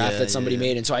pull a draft that somebody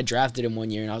made, and so I drafted him one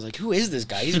year, and I was like, who is this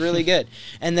guy? He's really good.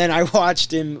 And then I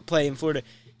watched him play in Florida.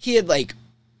 He had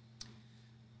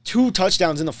 2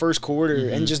 touchdowns in the first quarter,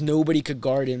 and just nobody could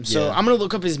guard him. So I'm going to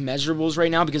look up his measurables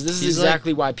right now because this is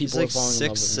exactly why people are falling in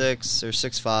love with him. 6'6" or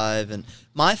 6'5", and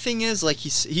my thing is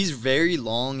he's very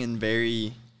long and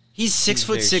very... He's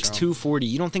 6'6", 240.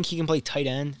 You don't think he can play tight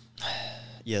end?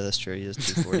 Yeah, that's true. He is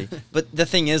 240. But the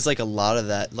thing is, a lot of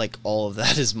that, all of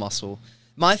that is muscle.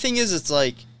 My thing is, it's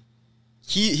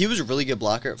he was a really good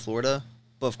blocker at Florida,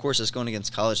 but of course it's going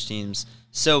against college teams.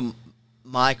 So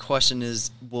my question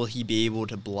is, will he be able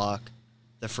to block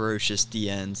the ferocious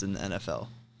DNs in the NFL?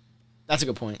 That's a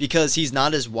good point. Because he's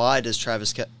not as wide as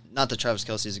not that Travis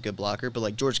Kelce is a good blocker,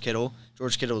 but George Kittle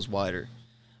is wider.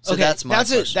 So that's my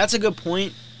question. That's a good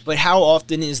point. But how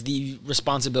often is the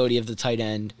responsibility of the tight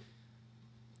end?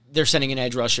 They're sending an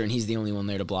edge rusher, and he's the only one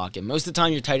there to block him. Most of the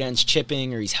time, your tight end's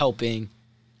chipping or he's helping.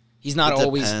 He's not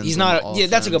always. He's not. Yeah,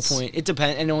 that's a good point. It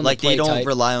depends. And on they don't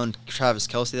rely on Travis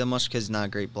Kelce that much because he's not a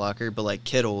great blocker. But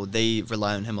Kittle, they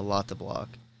rely on him a lot to block.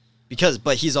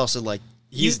 But he's also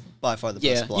he's by far the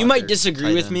best blocker. You might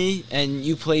disagree with me, and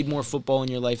you played more football in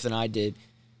your life than I did.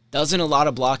 Doesn't a lot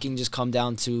of blocking just come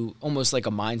down to almost like a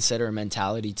mindset or a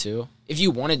mentality too? If you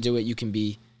want to do it, you can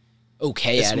be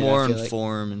okay at it. It's more in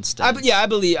form and stance. I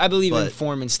believe in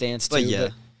form and stance too.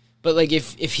 But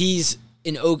if he's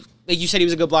you said he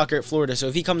was a good blocker at Florida, so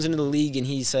if he comes into the league and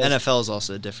he says NFL is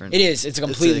also different. It is. It's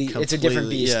a different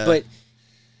beast. Yeah. But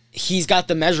he's got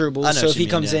the measurables. So if he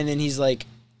comes in and he's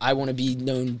I want to be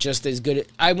known just as good.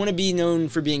 I want to be known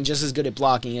for being just as good at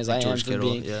blocking as I am for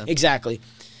being exactly.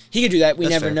 He could do that. We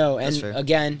never know. And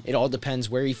again, it all depends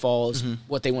where he falls,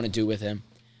 what they want to do with him.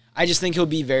 I just think he'll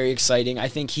be very exciting. I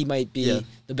think he might be Yeah.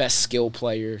 the best skill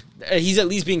player. He's at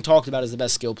least being talked about as the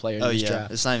best skill player in this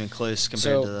draft. It's not even close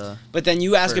compared to the. But then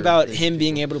you ask for about big him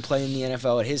being people. able to play in the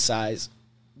NFL at his size.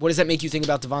 What does that make you think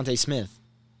about Devontae Smith?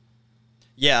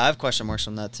 Yeah, I have question marks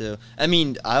on that too. I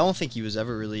mean, I don't think he was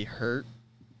ever really hurt,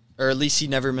 or at least he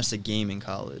never missed a game in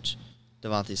college,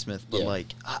 Devontae Smith. But I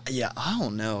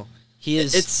don't know. He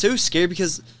is. It's so scary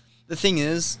because the thing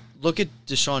is, look at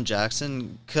Deshaun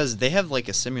Jackson because they have like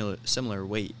a similar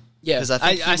weight. Yeah, because I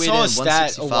think I he weighed saw in a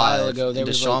stat a while 165, ago. There and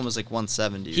was Deshaun was like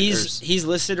 170. he's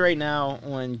listed right now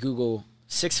on Google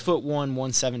 6'1",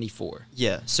 174.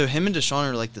 Yeah, so him and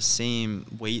Deshaun are like the same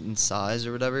weight and size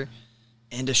or whatever,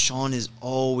 and Deshaun is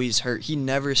always hurt. He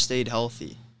never stayed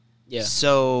healthy. Yeah.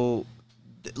 So,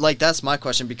 like, that's my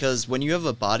question because when you have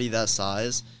a body that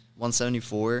size,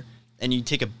 174, and you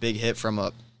take a big hit from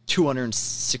a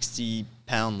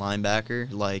 260-pound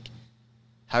linebacker, like,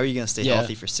 how are you going to stay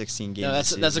healthy for 16 games? No,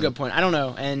 that's a good point. I don't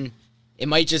know, and it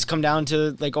might just come down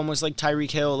to like almost like Tyreek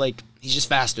Hill. Like he's just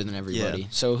faster than everybody. Yeah.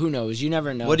 So who knows? You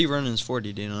never know. What do you run in his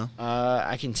 40? Do you know?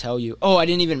 I can tell you. Oh, I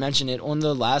didn't even mention it on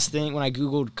the last thing when I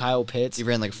googled Kyle Pitts. He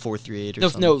ran like 4.38 or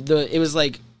something. No, it was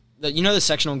like the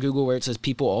section on Google where it says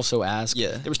people also ask.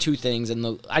 Yeah. There was two things,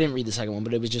 and I didn't read the second one,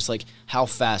 but it was just like how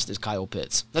fast is Kyle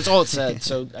Pitts? That's all it said.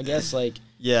 So I guess like.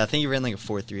 Yeah, I think he ran like a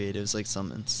 4.38. It was like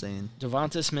something insane.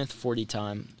 Devonta Smith 40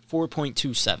 time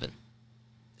 4.27.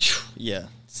 Yeah.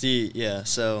 See, yeah.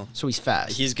 So he's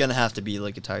fast. he's gonna have to be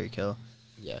like a Tyreek Hill.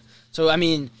 Yeah. So I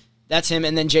mean, that's him,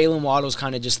 and then Jalen Waddle's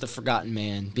kind of just the forgotten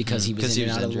man because he was in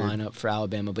and out of the lineup for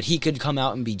Alabama, but he could come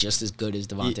out and be just as good as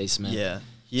Devontae Smith. Yeah,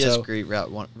 he has great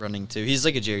route running too. He's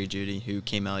like a Jerry Jeudy who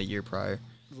came out a year prior.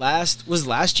 Was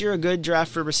last year a good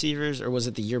draft for receivers, or was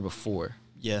it the year before?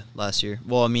 Yeah, last year.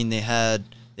 Well, I mean they had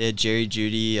Jerry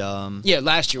Jeudy.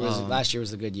 Last year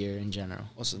was a good year in general.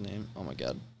 What's his name? Oh my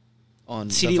God, on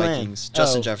CeeDee the Lamb. Vikings,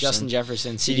 Justin Jefferson. Justin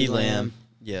Jefferson, CeeDee Lamb.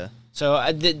 Yeah. So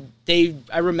I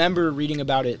remember reading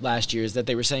about it last year. Is that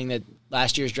they were saying that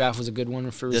last year's draft was a good one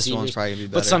for receivers. This one's probably gonna be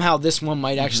better. But somehow this one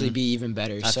might actually be even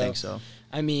better. I think so.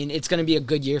 I mean, it's going to be a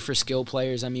good year for skill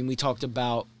players. I mean, we talked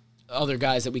about other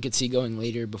guys that we could see going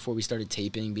later before we started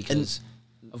taping because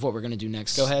of what we're going to do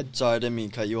next. Go ahead. Sorry, I didn't mean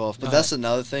to cut you off, but that's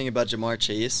another thing about Jamar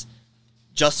Chase.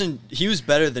 He was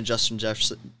better than Justin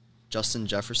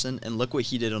Jefferson, and look what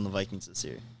he did on the Vikings this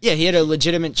year. Yeah, he had a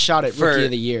legitimate shot at Rookie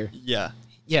of the Year. Yeah.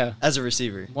 Yeah. As a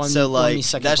receiver. Won that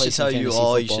second should place in tell you fantasy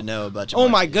all you football. should know about Jamar Oh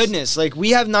my Chase. goodness. Like,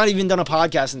 we have not even done a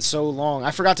podcast in so long.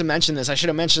 I forgot to mention this. I should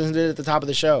have mentioned it at the top of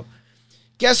the show.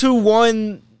 Guess who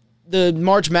won the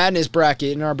March Madness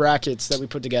bracket in our brackets that we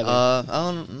put together? I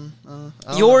don't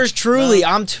Yours know. truly. No,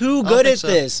 I'm too I don't good think at so.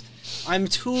 this. I'm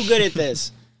too good at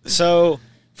this. So,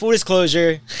 full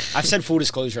disclosure. I've said full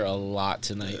disclosure a lot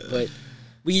tonight, but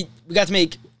we got to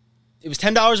make. It was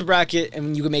 $10 a bracket,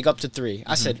 and you could make up to 3.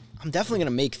 I said, I'm definitely going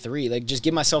to make 3. Like, just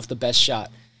give myself the best shot.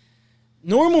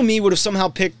 Normal me would have somehow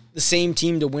picked the same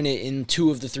team to win it in 2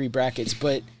 of the 3 brackets,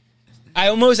 but I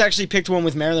almost actually picked one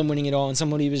with Maryland winning it all, and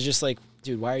somebody was just like,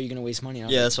 dude, why are you going to waste money on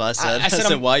it? Yeah, that's what I said. I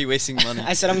said, why are you wasting money?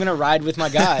 I said, I'm going to ride with my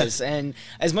guys. And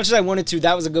as much as I wanted to,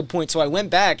 that was a good point. So I went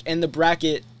back, and that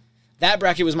bracket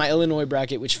was my Illinois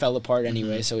bracket, which fell apart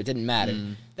anyway, so it didn't matter.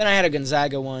 Then I had a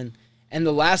Gonzaga one. And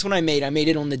the last one I made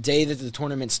it on the day that the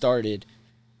tournament started.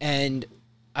 And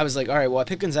I was like, all right, well, I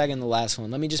picked Gonzaga in the last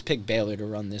one. Let me just pick Baylor to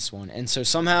run this one. And so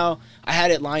somehow I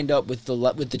had it lined up with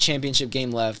the championship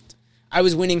game left. I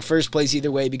was winning first place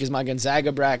either way because my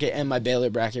Gonzaga bracket and my Baylor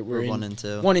bracket were 1 and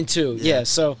 2. 1 and 2, yeah.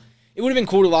 So it would have been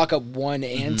cool to lock up 1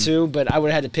 and 2, but I would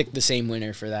have had to pick the same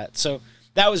winner for that. So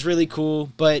that was really cool.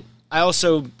 But I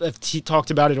also, he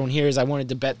talked about it on here, is I wanted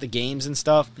to bet the games and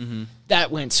stuff. That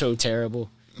went so terrible.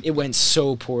 It went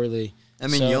so poorly. I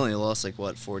mean, you only lost like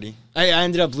what, 40? I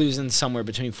ended up losing somewhere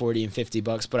between $40 and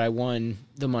 $50, but I won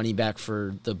the money back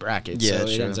for the bracket, so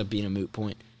it ends up being a moot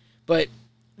point. But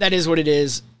that is what it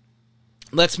is.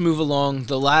 Let's move along.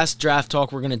 The last draft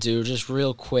talk we're going to do, just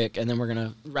real quick, and then we're going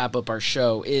to wrap up our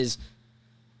show, is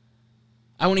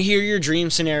I want to hear your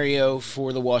dream scenario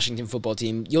for the Washington football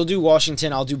team. You'll do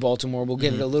Washington, I'll do Baltimore. We'll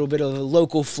give it a little bit of a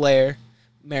local flair.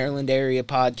 Maryland area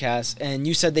podcast, and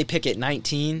you said they pick at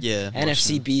 19. Yeah, NFC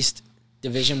Washington. Beast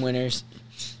division winners.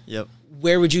 Yep.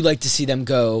 Where would you like to see them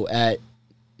go at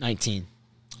 19?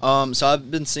 So I've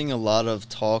been seeing a lot of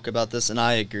talk about this, and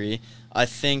I agree. I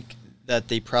think that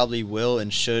they probably will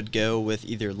and should go with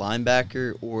either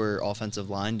linebacker or offensive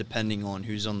line, depending on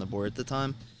who's on the board at the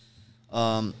time.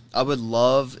 I would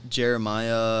love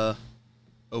Jeremiah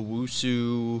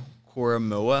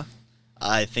Owusu-Koramoah.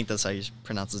 I think that's how you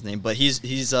pronounce his name, but he's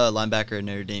a linebacker at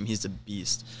Notre Dame. He's a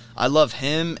beast. I love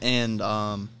him and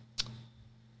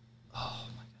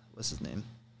what's his name?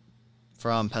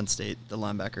 From Penn State, the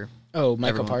linebacker. Oh,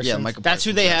 Michael Everyone- Parsons. yeah, Michael That's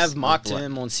who Parsons, they yes. have mocked Like,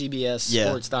 him on CBS Yeah,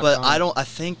 Sports.com. but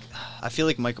I feel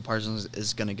like Michael Parsons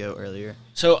is going to go earlier.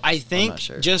 So I think not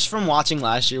sure. just from watching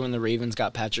last year when the Ravens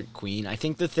got Patrick Queen, I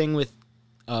think the thing with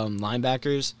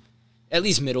linebackers, at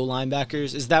least middle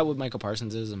linebackers, is that what Michael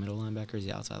Parsons is? A middle linebacker? Is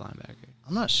he outside linebacker?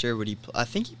 I'm not sure what I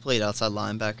think he played outside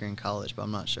linebacker in college, but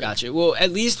I'm not sure. Gotcha. Well,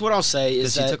 at least what I'll say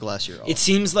is Because he that took last year off. it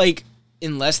seems like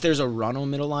unless there's a run on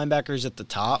middle linebackers at the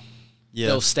top, Yeah.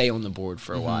 they'll stay on the board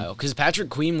for a while. Because Patrick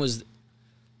Queen was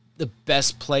the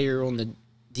best player on the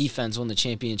defense on the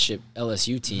championship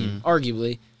LSU team,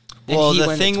 arguably. And Well, he the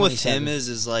went at thing with 27. him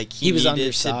is like he was needed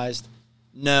undersized.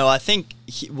 No, I think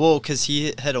because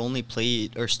he had only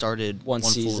played or started One full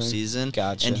season. season,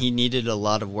 Gotcha. and he needed a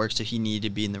lot of work, so he needed to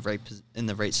be in the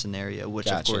right scenario, which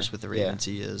Gotcha. of course with the Yeah. Ravens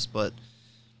he is. But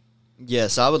yeah,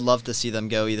 so I would love to see them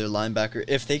go either linebacker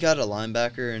if they got a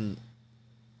linebacker, and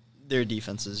their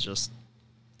defense is just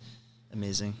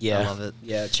amazing. Yeah. I love it.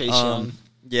 Yeah, Chase Young.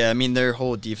 Yeah, I mean their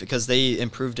whole defense because they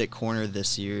improved at corner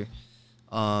this year.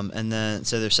 And then,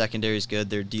 so their secondary is good.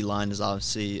 Their D-line is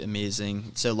obviously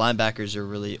amazing. So linebackers are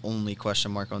really only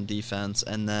question mark on defense.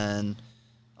 And then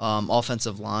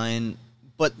offensive line.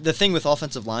 But the thing with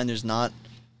offensive line, there's not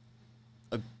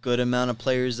a good amount of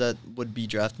players that would be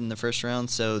drafted in the first round.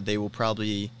 So they will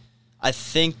probably, I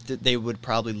think that they would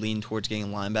probably lean towards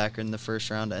getting a linebacker in the first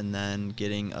round and then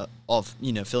getting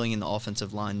filling in the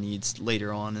offensive line needs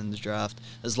later on in the draft.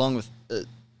 As long with,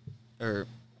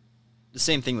 the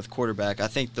same thing with quarterback. I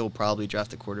think they'll probably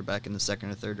draft a quarterback in the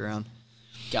second or third round.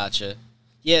 Gotcha.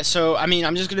 Yeah, so, I mean,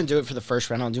 I'm just going to do it for the first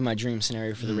round. I'll do my dream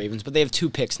scenario for the Ravens. But they have 2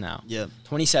 picks now. Yeah.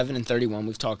 27 and 31.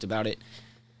 We've talked about it.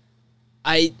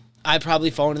 I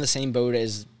probably fall into the same boat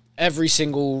as every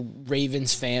single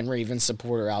Ravens fan, Ravens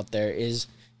supporter out there is,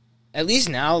 at least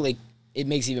now, like, it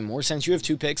makes even more sense. You have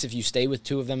 2 picks. If you stay with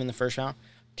 2 of them in the first round,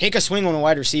 take a swing on a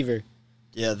wide receiver.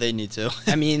 Yeah, they need to.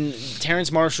 I mean,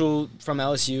 Terrence Marshall from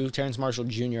LSU, Terrence Marshall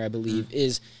Jr., I believe,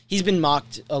 he's been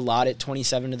mocked a lot at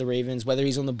 27 to the Ravens, whether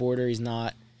he's on the board or he's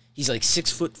not. He's like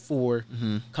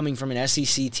 6'4", coming from an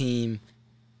SEC team.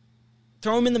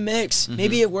 Throw him in the mix.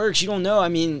 Maybe it works. You don't know. I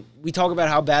mean, we talk about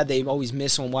how bad they always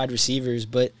miss on wide receivers,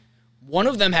 but one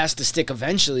of them has to stick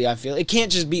eventually, I feel. It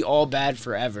can't just be all bad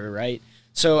forever, right?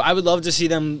 So I would love to see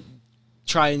them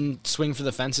try and swing for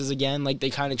the fences again, like they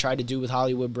kind of tried to do with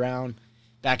Hollywood Brown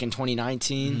back in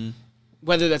 2019.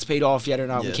 Whether that's paid off yet or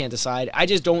not, we can't decide. I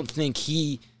just don't think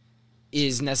he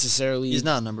is necessarily... He's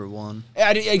not number 1.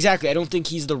 Exactly. I don't think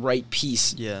he's the right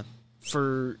piece Yeah.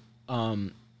 for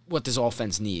what this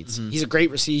offense needs. He's a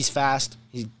great receiver. He's fast.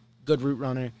 He's a good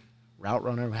route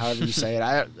runner, however you say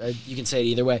it. You can say it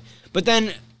either way. But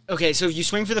then, okay, so if you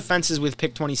swing for the fences with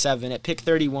pick 27, at pick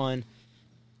 31,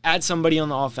 add somebody on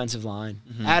the offensive line,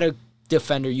 add a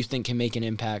defender you think can make an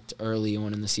impact early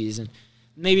on in the season.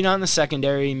 Maybe not in the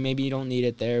secondary. Maybe you don't need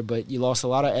it there, but you lost a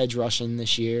lot of edge rushing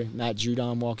this year. Matt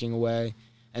Judon walking away,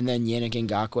 and then Yannick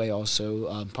Ngakoue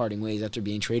also parting ways after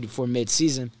being traded for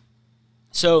mid-season.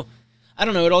 So, I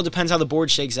don't know. It all depends how the board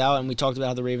shakes out, and we talked about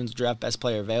how the Ravens draft best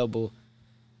player available.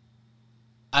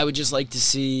 I would just like to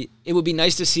see – it would be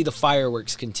nice to see the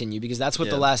fireworks continue because that's what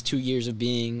the last 2 years of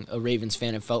being a Ravens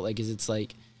fan have felt like is it's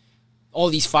like – all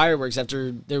these fireworks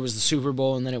after there was the Super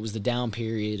Bowl and then it was the down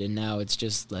period and now it's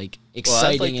just like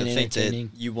exciting and entertaining.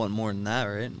 You want more than that,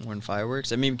 right? More than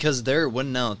fireworks. I mean, because they're a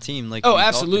win now team. Like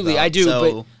absolutely, I do. So,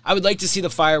 but I would like to see the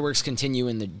fireworks continue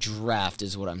in the draft,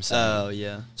 is what I'm saying. Oh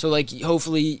yeah. So like,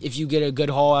 hopefully, if you get a good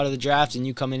haul out of the draft and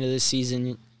you come into this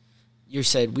season, you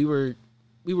said we were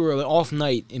an off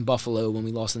night in Buffalo when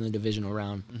we lost in the divisional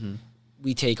round.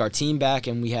 We take our team back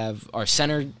and we have our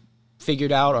center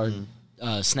figured out, our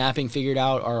snapping figured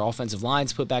out, our offensive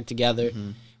lines put back together.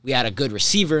 We had a good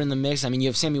receiver in the mix. I mean, you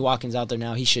have Sammy Watkins out there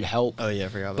now. He should help. Oh, yeah, I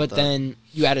forgot about but that. But then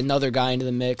you add another guy into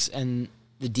the mix, and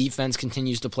the defense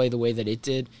continues to play the way that it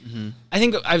did. I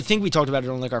think we talked about it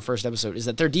on like our first episode, is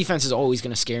that their defense is always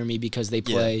going to scare me because they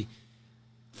play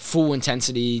full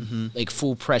intensity, like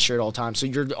full pressure at all times. So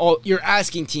you're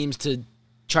asking teams to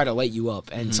try to light you up,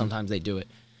 and sometimes they do it.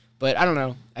 But I don't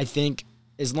know. I think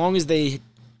as long as they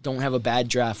don't have a bad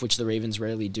draft, which the Ravens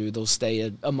rarely do, they'll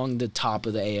stay among the top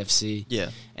of the AFC.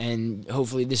 Yeah. And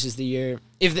hopefully this is the year.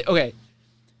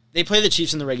 They play the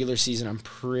Chiefs in the regular season, I'm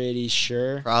pretty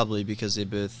sure. Probably because they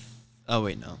both... Oh,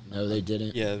 wait, no. No, they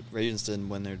didn't. Yeah, Ravens didn't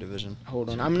win their division. Hold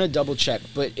on. I'm going to double check.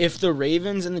 But if the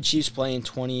Ravens and the Chiefs play in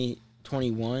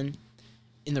 2021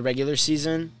 in the regular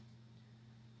season,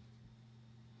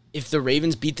 if the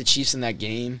Ravens beat the Chiefs in that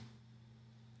game,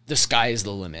 the sky is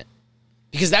the limit.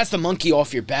 Because that's the monkey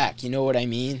off your back. You know what I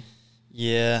mean?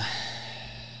 Yeah.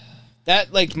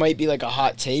 That like might be like a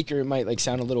hot take, or it might like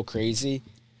sound a little crazy.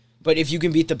 But if you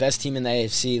can beat the best team in the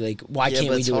AFC, like why can't we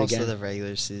do it again? It's also the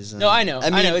regular season. No, I know. I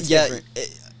know it's different.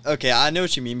 Okay, I know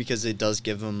what you mean because it does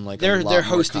give them like they're a lot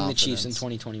hosting more the Chiefs in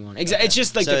confidence. 2021. Exactly. It's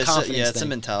just like the confidence it's thing. a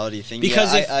mentality thing.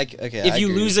 Because if you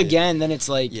lose again, then it's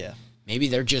like maybe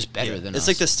they're just better than us. It's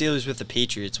like the Steelers with the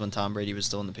Patriots when Tom Brady was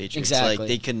still in the Patriots. Exactly. Like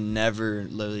they could never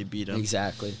literally beat them.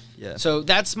 Exactly. Yeah. So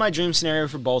that's my dream scenario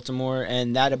for Baltimore,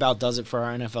 and that about does it for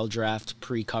our NFL draft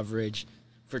pre-coverage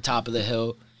for Top of the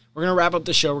Hill. We're going to wrap up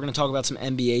the show. We're going to talk about some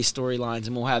NBA storylines,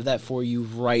 and we'll have that for you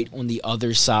right on the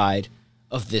other side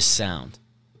of this sound.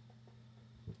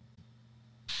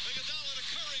 Iguodala to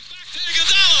Curry, back to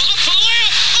Iguodala, up for the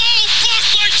layup. Oh,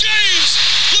 blocked by James.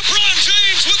 LeBron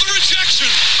James with the rejection.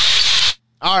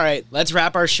 All right, let's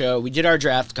wrap our show. We did our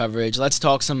draft coverage. Let's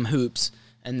talk some hoops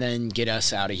and then get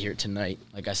us out of here tonight.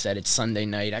 Like I said, it's Sunday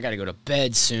night. I got to go to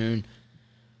bed soon.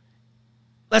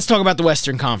 Let's talk about the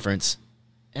Western Conference.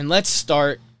 And let's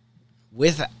start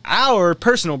with our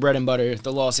personal bread and butter,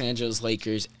 the Los Angeles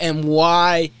Lakers, and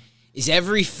why is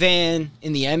every fan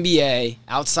in the NBA,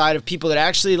 outside of people that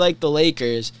actually like the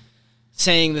Lakers,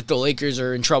 saying that the Lakers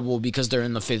are in trouble because they're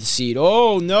in the 5th seed.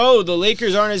 Oh, no, the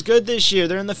Lakers aren't as good this year.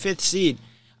 They're in the 5th seed.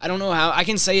 I don't know how. I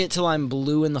can say it till I'm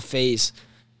blue in the face.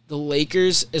 The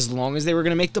Lakers, as long as they were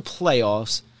going to make the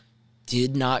playoffs,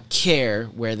 did not care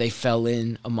where they fell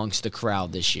in amongst the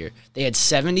crowd this year. They had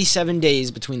 77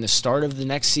 days between the start of the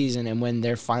next season and when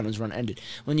their finals run ended.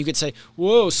 When you could say,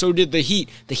 whoa, so did the Heat.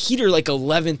 The Heat are like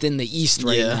 11th in the East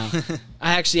right now.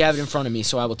 I actually have it in front of me,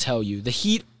 so I will tell you. The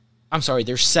Heat, I'm sorry,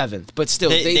 they're 7th, but still.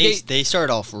 They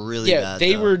started off really bad. Yeah,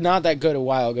 they were not that good a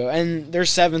while ago. And they're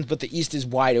 7th, but the East is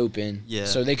wide open. Yeah.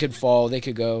 So they could fall, they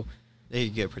could go. They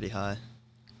could get pretty high.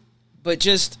 But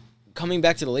just coming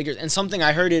back to the Lakers, and something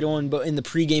I heard it on but in the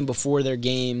pregame before their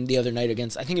game the other night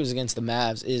against, I think it was against the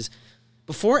Mavs, is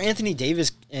before Anthony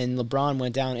Davis and LeBron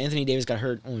went down, Anthony Davis got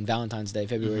hurt on Valentine's Day,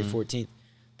 February 14th.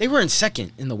 They were in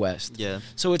 2nd in the West. Yeah.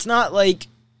 So it's not like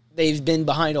they've been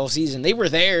behind all season. They were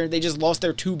there. They just lost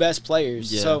their 2 best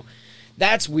players. Yeah. So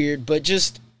that's weird. But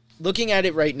just looking at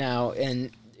it right now,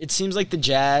 and it seems like the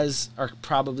Jazz are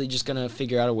probably just going to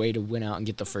figure out a way to win out and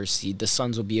get the 1st seed. The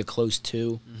Suns will be a close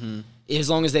 2. As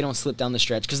long as they don't slip down the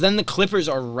stretch. Because then the Clippers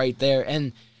are right there.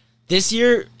 And this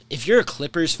year, if you're a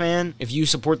Clippers fan, if you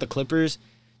support the Clippers,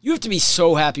 you have to be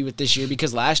so happy with this year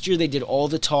because last year they did all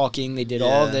the talking, they did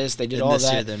all this, they did all this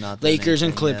that. Year they're not Lakers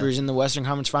and Clippers in the Western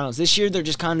Conference Finals. This year they're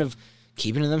just kind of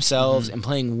keeping to themselves and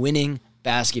playing winning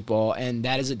basketball, and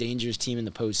that is a dangerous team in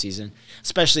the postseason,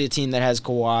 especially a team that has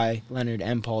Kawhi Leonard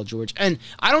and Paul George. And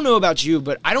I don't know about you,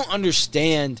 but I don't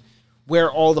understand where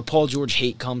all the Paul George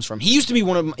hate comes from. He used to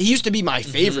be my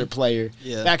favorite player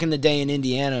back in the day in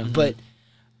Indiana, but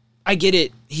I get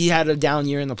it. He had a down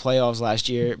year in the playoffs last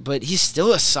year, but he's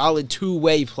still a solid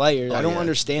two-way player. I don't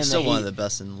understand He's that. Still one of the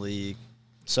best in the league.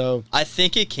 So I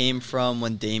think it came from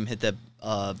when Dame hit that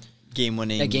game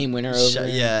winner over.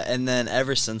 Yeah, and then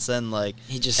ever since then, like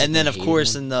he just and then of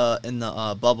course in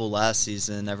the bubble last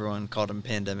season, everyone called him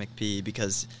Pandemic P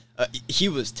because he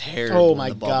was terrible. Oh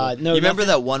my God! No, you remember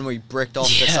that one where he bricked off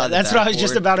the side? That's what I was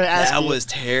just about to ask. That was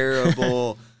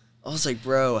terrible. I was like,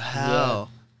 bro, how?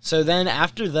 Yeah. So then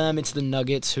after them, it's the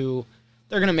Nuggets who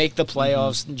they're gonna make the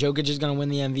playoffs. Jokic is gonna win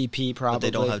the MVP probably. But they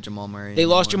don't have Jamal Murray. They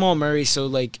lost Jamal Murray, so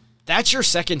like that's your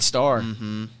second star.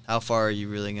 How far are you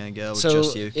really gonna go with so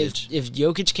just Jokic? If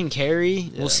Jokic can carry,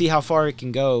 we'll see how far it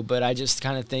can go. But I just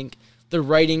kind of think the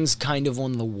writing's kind of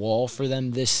on the wall for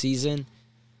them this season.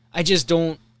 I just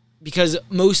don't, because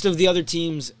most of the other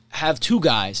teams have 2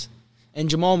 guys. And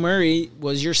Jamal Murray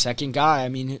was your second guy. I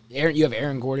mean, you have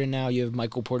Aaron Gordon now, you have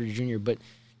Michael Porter Jr., but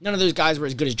none of those guys were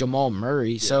as good as Jamal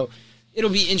Murray. Yeah. So it'll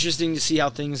be interesting to see how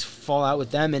things fall out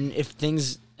with them. And if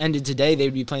things ended today, they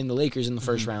would be playing the Lakers in the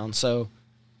first round. So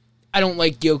I don't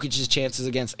like Jokic's chances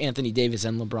against Anthony Davis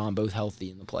and LeBron both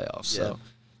healthy in the playoffs. So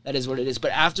that is what it is.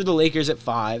 But after the Lakers at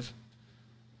 5,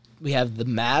 we have the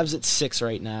Mavs at 6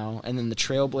 right now, and then the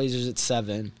Trailblazers at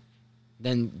 7.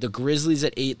 Then the Grizzlies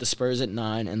at 8, the Spurs at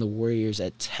 9, and the Warriors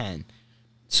at 10.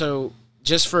 So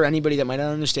just for anybody that might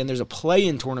not understand, there's a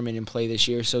play-in tournament in play this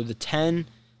year. So the 10,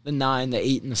 the 9, the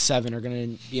 8, and the 7 are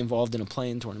going to be involved in a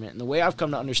play-in tournament. And the way I've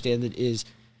come to understand it is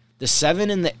the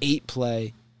 7 and the 8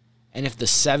 play, and if the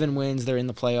 7 wins, they're in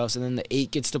the playoffs, and then the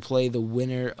 8 gets to play the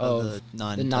winner of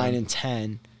the 9 and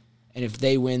 10. And if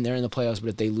they win, they're in the playoffs, but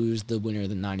if they lose, the winner of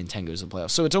the 9 and 10 goes to the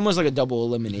playoffs. So it's almost like a double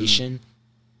elimination,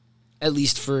 at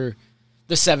least for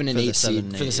the 7 and 8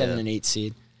 seed, for the 7 and 8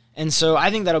 seed. And so I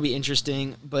think that'll be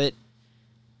interesting, but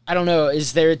I don't know,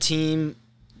 is there a team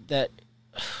that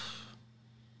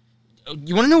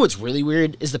You want to know what's really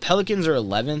weird? Is the Pelicans are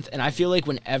 11th, and I feel like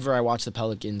whenever I watch the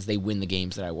Pelicans, they win the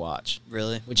games that I watch.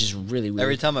 Really? Which is really weird.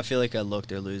 Every time I feel like I look,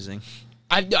 they're losing.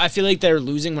 I feel like they're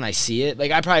losing when I see it.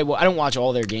 Like, I don't watch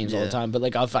all their games all the time, but,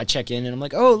 like, if I check in and I'm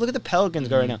like, oh, look at the Pelicans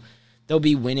go right now. They'll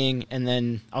be winning, and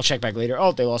then I'll check back later.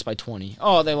 Oh, they lost by 20.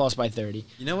 Oh, they lost by 30.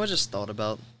 You know what I just thought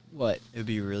about? What? It would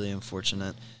be really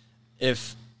unfortunate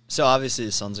if... So, obviously,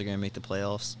 the Suns are going to make the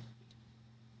playoffs.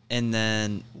 And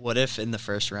then, what if in the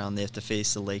first round they have to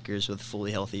face the Lakers with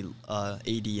fully healthy AD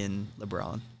and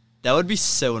LeBron? That would be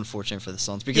so unfortunate for the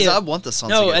Suns because I want the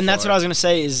Suns to get and that's far. what I was going to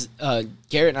say is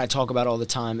Garrett and I talk about all the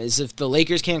time is if the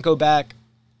Lakers can't go back,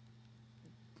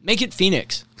 make it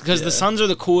Phoenix because the Suns are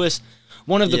the coolest,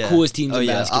 one of the coolest teams in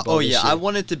basketball. This year. I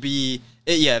want it to be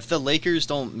if the Lakers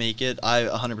don't make it, I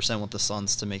 100% want the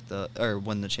Suns to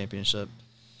win the championship.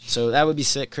 So that would be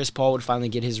sick. Chris Paul would finally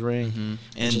get his ring,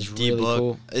 and which is D really Book.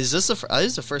 cool. Is this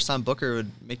the first time Booker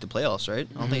would make the playoffs? Right?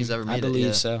 I don't think he's ever made it. I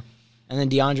believe so. And then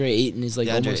DeAndre Ayton is like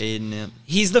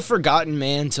he's the forgotten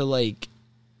man to like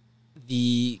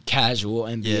the casual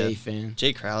NBA fan.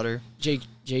 Jay Crowder. Jay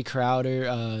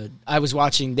Crowder. I was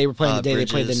watching. They were playing the day they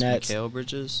played the Nets. Mikal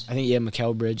Bridges. I think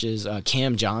Mikal Bridges.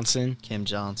 Cam Johnson.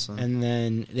 And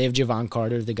then they have Javon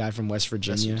Carter, the guy from West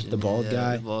Virginia, the bald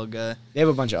guy. The bald guy. They have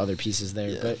a bunch of other pieces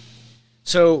there. But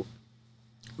so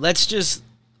let's just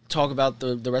talk about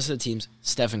the rest of the teams.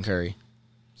 Stephen Curry.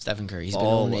 He's been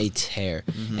on a tear.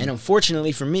 And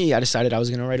unfortunately for me, I decided I was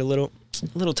going to write a little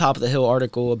top of the hill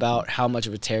article about how much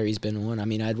of a tear he's been on. I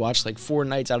mean, I'd watched like 4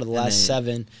 nights out of the last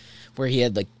 7 where he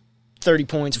had like 30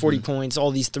 points, 40 points,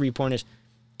 all these 3-pointers,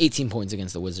 18 points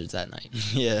against the Wizards that night.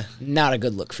 Yeah. Not a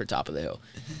good look for top of the hill.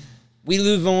 We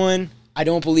move on. I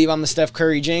don't believe I'm the Steph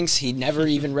Curry jinx. He never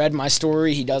even read my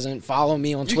story. He doesn't follow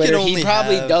me on Twitter. He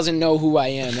probably doesn't know who I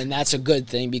am, and that's a good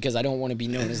thing because I don't want to be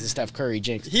known as the Steph Curry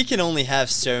jinx. He can only have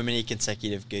so many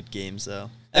consecutive good games, though.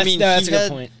 That's a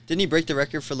good point. Didn't he break the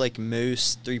record for like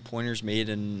most 3-pointers made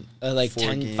in like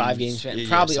 5 games span?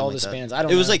 Probably all the spans. I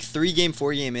don't know. It was like 3 game,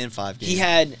 4 game, and 5 games.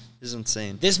 This is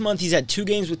insane. This month he's had 2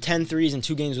 games with 10 threes and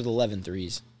 2 games with 11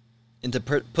 threes. And to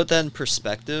put that in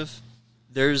perspective,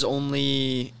 there's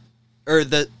only...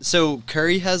 So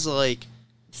Curry has like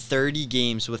 30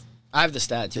 games with... I have the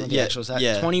stat. Do you want the actual stat?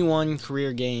 Yeah. 21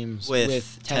 career games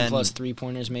with 10 plus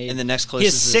 3-pointers made. And the next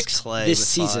closest is Clay this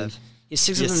season. 5. He has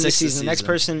 6 of them this season. The next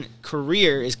person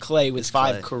career is Clay with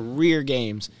 5 career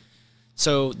games.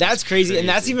 So that's crazy. And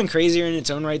that's even crazier in its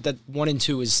own right that 1 and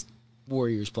 2 is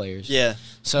Warriors players. Yeah.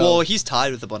 So he's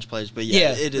tied with a bunch of players, but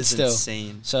it is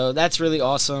insane. So that's really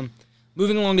awesome.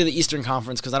 Moving along to the Eastern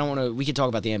Conference, because I don't want to... We could talk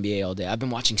about the NBA all day. I've been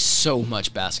watching so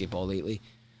much basketball lately.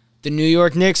 The New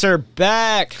York Knicks are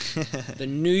back. The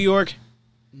New York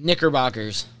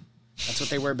Knickerbockers. That's what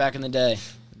they were back in the day.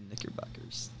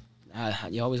 Knickerbockers.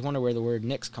 You always wonder where the word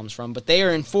Knicks comes from. But they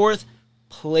are in 4th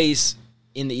place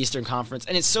in the Eastern Conference.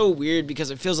 And it's so weird because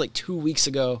it feels like 2 weeks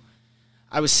ago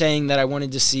I was saying that I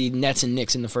wanted to see Nets and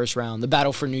Knicks in the first round. The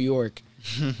battle for New York.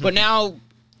 But now...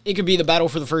 It could be the battle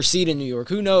for the first seed in New York.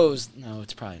 Who knows? No,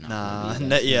 it's probably not.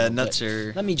 Not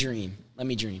sure. Let me dream.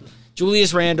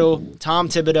 Julius Randle, Tom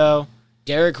Thibodeau,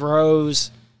 Derrick Rose,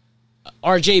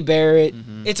 R.J. Barrett.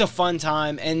 It's a fun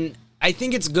time, and I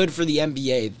think it's good for the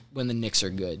NBA when the Knicks are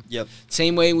good. Yep.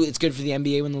 Same way it's good for the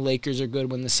NBA when the Lakers are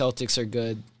good, when the Celtics are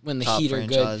good, when the Heat are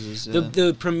good. Yeah.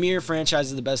 The premier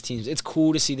franchises, the best teams. It's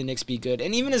cool to see the Knicks be good.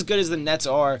 And even as good as the Nets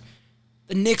are,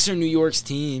 the Knicks are New York's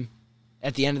team.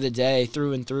 At the end of the day,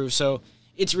 through and through. So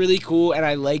it's really cool, and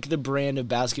I like the brand of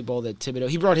basketball that Thibodeau...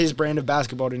 He brought his brand of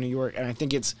basketball to New York, and I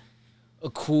think it's a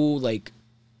cool, like,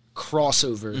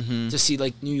 crossover to see,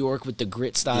 like, New York with the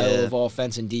grit style of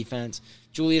offense and defense.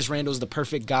 Julius Randle's the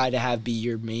perfect guy to have be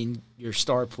your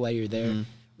star player there.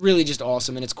 Really just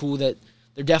awesome, and it's cool that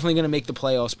they're definitely going to make the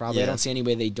playoffs probably. Yeah. I don't see any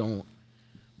way they don't.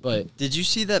 But did you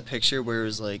see that picture where it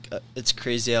was like... it's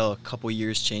crazy how a couple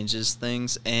years changes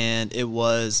things, and it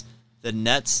was... The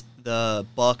Nets, the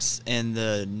Bucks, and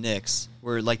the Knicks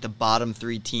were like the bottom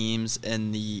 3 teams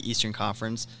in the Eastern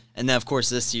Conference. And then, of course,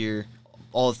 this year,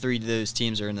 all 3 of those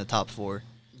teams are in the top 4.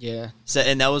 Yeah. So,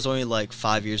 and that was only like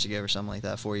 5 years ago or something like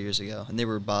that, 4 years ago. And they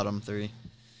were bottom 3.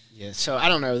 Yeah, so I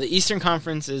don't know. The Eastern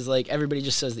Conference is like, everybody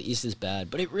just says the East is bad.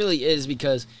 But it really is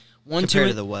because compared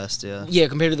to the West, yeah. Yeah,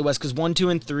 compared to the West, because 1, 2,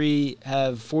 and 3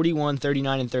 have 41,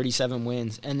 39, and 37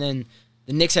 wins. And then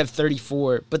the Knicks have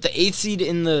 34. But the 8th seed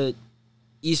in the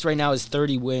East right now is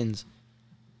 30 wins.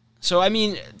 So, I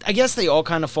mean, I guess they all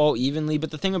kind of fall evenly, but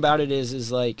the thing about it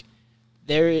is like,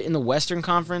 they're in the Western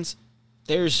Conference,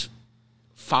 there's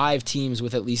 5 teams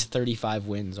with at least 35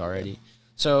 wins already.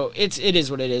 So, it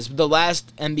is what it is. The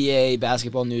last NBA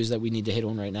basketball news that we need to hit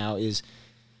on right now is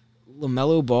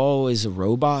LaMelo Ball is a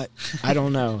robot. I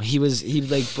don't know. He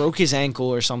like broke his ankle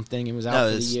or something and was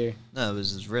out for the year. No, it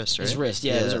was his wrist, right? His wrist,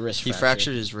 yeah. It was a wrist He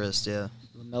fractured his wrist, yeah.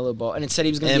 LaMelo Ball. And it said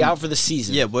he was going to be out for the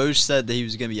season. Yeah, Woj said that he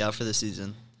was going to be out for the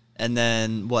season. And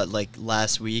then,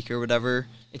 last week or whatever?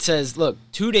 It says, look,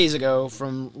 2 days ago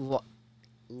from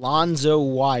Lonzo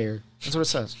Wire. That's what it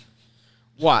says.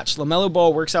 Watch, LaMelo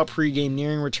Ball works out pregame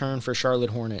nearing return for Charlotte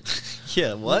Hornets.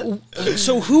 Yeah, what?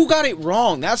 So who got it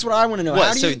wrong? That's what I want to know.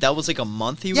 What, so that was like a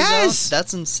month he was Yes! out?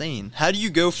 That's insane. How do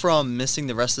you go from missing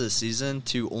the rest of the season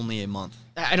to only a month?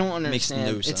 I don't understand.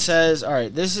 Makes no sense. It says, all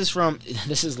right, this is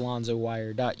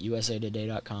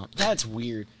LonzoWire.usatoday.com. That's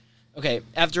weird. Okay,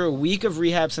 after a week of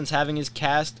rehab since having his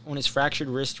cast on his fractured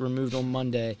wrist removed on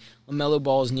Monday, LaMelo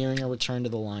Ball is nearing a return to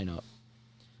the lineup.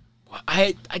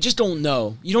 I just don't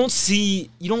know. You don't see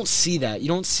that. You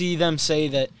don't see them say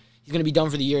that he's going to be done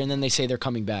for the year and then they say they're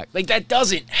coming back. Like, that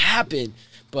doesn't happen.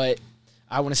 But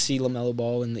I want to see LaMelo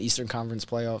Ball in the Eastern Conference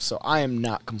playoffs, so I am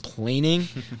not complaining.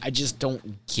 I just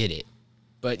don't get it.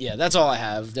 But yeah, that's all I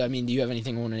have. I mean, do you have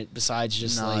anything on it besides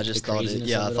just I just the thought craziness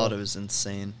it. Yeah, of I it thought all? it was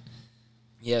insane.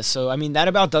 Yeah, so I mean that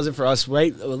about does it for us,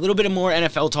 right? A little bit of more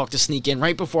NFL talk to sneak in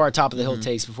right before our top of the hill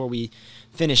takes before we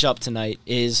finish up tonight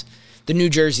is the new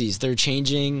jerseys. They're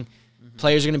changing.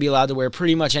 Players are going to be allowed to wear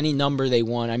pretty much any number they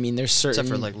want. I mean, there's certain Except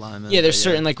for like linemen. Yeah, there's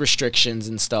certain like restrictions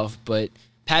and stuff, but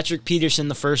Patrick Peterson,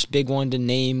 the first big one to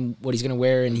name what he's going to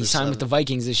wear, and he signed with the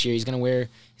Vikings this year. He's going to wear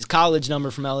his college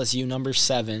number from LSU, number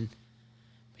 7.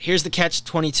 Here's the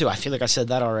catch-22. I feel like I said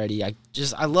that already. I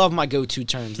love my go-to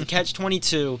terms. The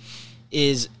catch-22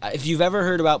 is, if you've ever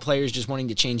heard about players just wanting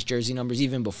to change jersey numbers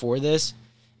even before this,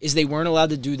 is they weren't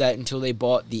allowed to do that until they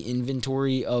bought the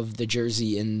inventory of the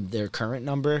jersey in their current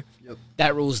number. Yep.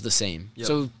 That rule's the same. Yep.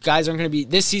 So guys aren't going to be,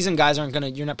 this season guys aren't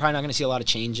going to, probably not going to see a lot of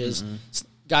changes.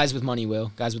 Guys with money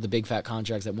will. Guys with the big fat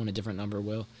contracts that want a different number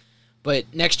will. But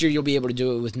next year you'll be able to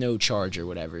do it with no charge or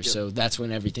whatever. Yep. So that's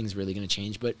when everything's really going to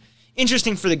change. But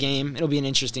interesting for the game. It'll be an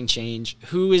interesting change.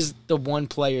 Who is the one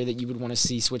player that you would want to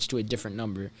see switch to a different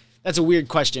number? That's a weird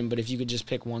question, but if you could just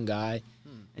pick one guy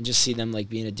and just see them like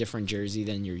be in a different jersey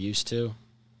than you're used to.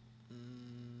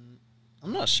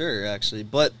 I'm not sure, actually.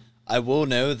 But I will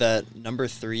know that number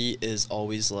 3 is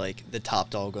always like the top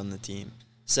dog on the team.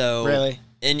 So Really?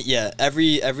 And yeah,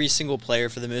 every single player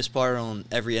for the most part on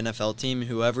every NFL team,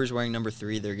 whoever's wearing number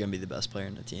 3, they're gonna be the best player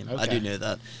in the team. I Okay. do know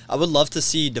that. I would love to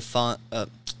see Stephon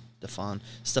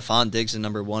Diggs in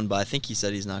number 1, but I think he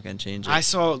said he's not gonna change it. I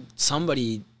saw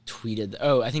somebody tweeted.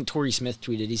 Oh, I think Torrey Smith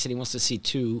tweeted. He said he wants to see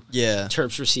 2 Yeah.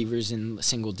 Terps receivers in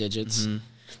single digits.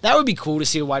 That would be cool to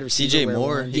see a wide receiver. DJ wear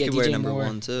Moore, one. he could wear DJ number Moore.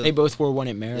 1 too. They both wore one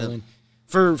at Maryland.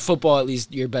 For football, at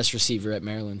least, your best receiver at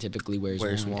Maryland typically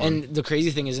wears one. And the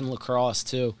crazy thing is in lacrosse,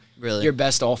 too. Really? Your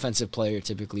best offensive player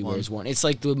typically wears one. It's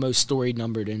like the most storied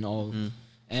numbered in all.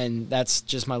 And that's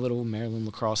just my little Maryland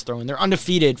lacrosse throw-in. They're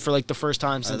undefeated for like the first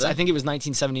time since, I think it was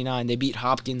 1979. They beat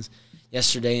Hopkins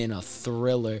yesterday in a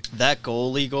thriller. That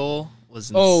goalie goal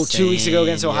was insane. Oh, 2 weeks ago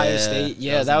against Ohio State.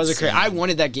 Yeah, that was a insane. crazy. I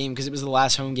wanted that game because it was the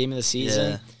last home game of the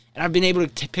season. Yeah. And I've been able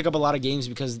to pick up a lot of games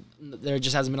because there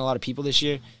just hasn't been a lot of people this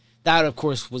year. That, of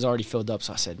course, was already filled up,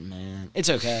 so I said, man, it's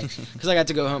okay. Because I got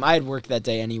to go home. I had work that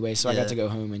day anyway, so I got to go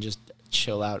home and just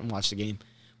chill out and watch the game.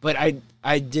 But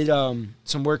I did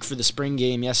some work for the spring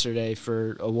game yesterday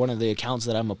for one of the accounts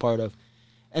that I'm a part of.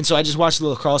 And so I just watched the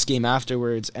lacrosse game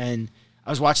afterwards, and I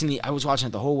was watching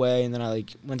it the whole way, and then I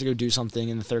went to go do something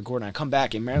in the third quarter, and I come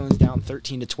back, and Maryland's down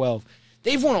 13-12.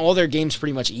 They've won all their games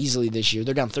pretty much easily this year.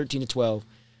 They're down 13-12.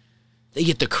 They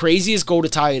get the craziest goal to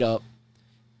tie it up.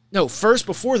 No, first,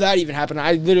 before that even happened,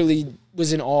 I literally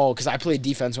was in awe because I played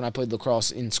defense when I played lacrosse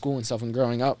in school and stuff and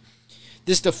growing up.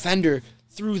 This defender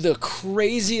threw the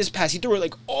craziest pass. He threw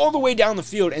it all the way down the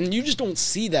field, and you just don't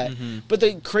see that. But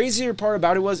the crazier part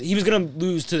about it was he was going to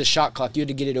lose to the shot clock. You had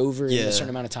to get it over in a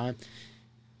certain amount of time.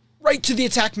 Right to the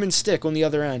attackman's stick on the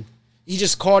other end. He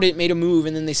just caught it, made a move,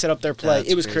 and then they set up their play. That's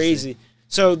it was crazy.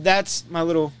 So that's my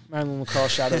little Maryland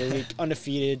lacrosse shot of the week.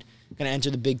 Undefeated. Going to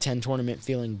enter the Big Ten tournament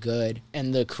feeling good.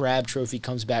 And the Crab Trophy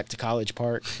comes back to College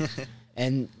Park.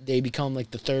 And they become the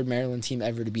third Maryland team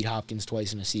ever to beat Hopkins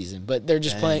twice in a season. But they're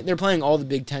just playing all the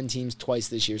Big Ten teams twice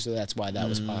this year, so that's why that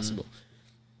was possible.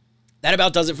 That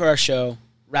about does it for our show.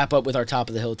 Wrap up with our top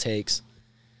of the hill takes.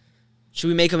 Should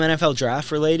we make them NFL draft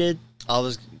related? I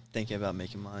was thinking about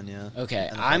making mine, yeah. Okay,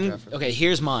 NFL draft related.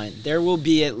 here's mine. There will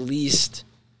be at least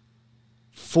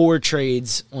 4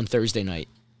 trades on Thursday night.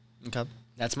 Okay.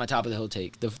 That's my top of the hill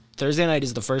take. The Thursday night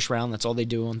is the first round. That's all they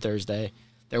do on Thursday.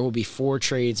 There will be 4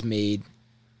 trades made.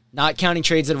 Not counting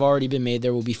trades that have already been made,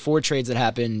 there will be 4 trades that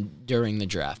happen during the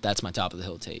draft. That's my top of the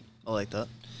hill take. I like that.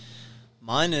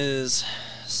 Mine is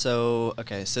So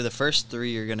the first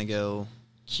three are gonna go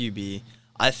QB.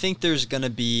 I think there's gonna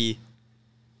be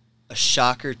a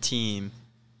shocker team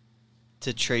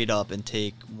to trade up and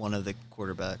take one of the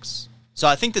quarterbacks. So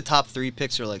I think the top 3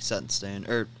 picks are like set in stone.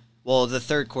 The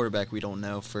third quarterback we don't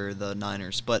know for the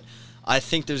Niners, but I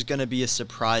think there's going to be a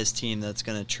surprise team that's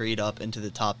going to trade up into the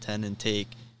top 10 and take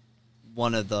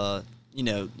one of the,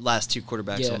 last 2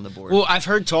 quarterbacks on the board. Well, I've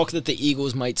heard talk that the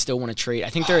Eagles might still want to trade. I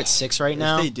think they're at 6 right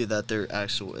now. If they do that, they're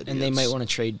actual idiots. And they might want to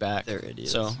trade back. They're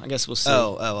idiots. So I guess we'll see.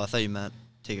 Oh, I thought you meant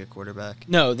take a quarterback.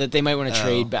 No, that they might want to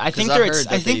trade back. I think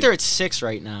they're at 6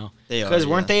 right now. They are. Because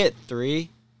weren't they at 3?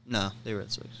 No, they were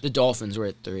at 6. The Dolphins were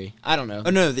at 3. I don't know. Oh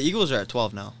no, the Eagles are at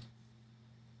 12 now.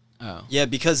 Oh. Yeah,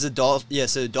 because so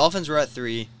the Dolphins were at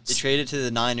 3. They traded to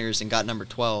the Niners and got number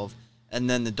 12, and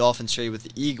then the Dolphins traded with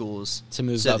the Eagles to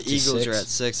move so up the to Eagles 6. are at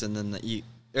 6, and then the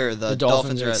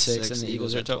Dolphins are at 6 and the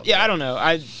Eagles are at 12. Yeah, I don't know.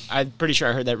 I'm pretty sure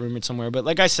I heard that rumored somewhere. But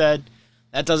like I said,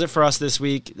 that does it for us this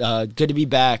week. Good to be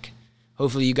back.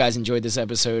 Hopefully you guys enjoyed this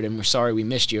episode, and we're sorry we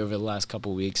missed you over the last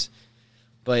couple weeks.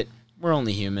 But we're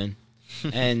only human.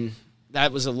 And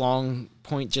that was a long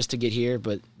point just to get here,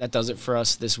 but that does it for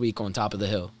us this week on Top of the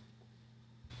Hill.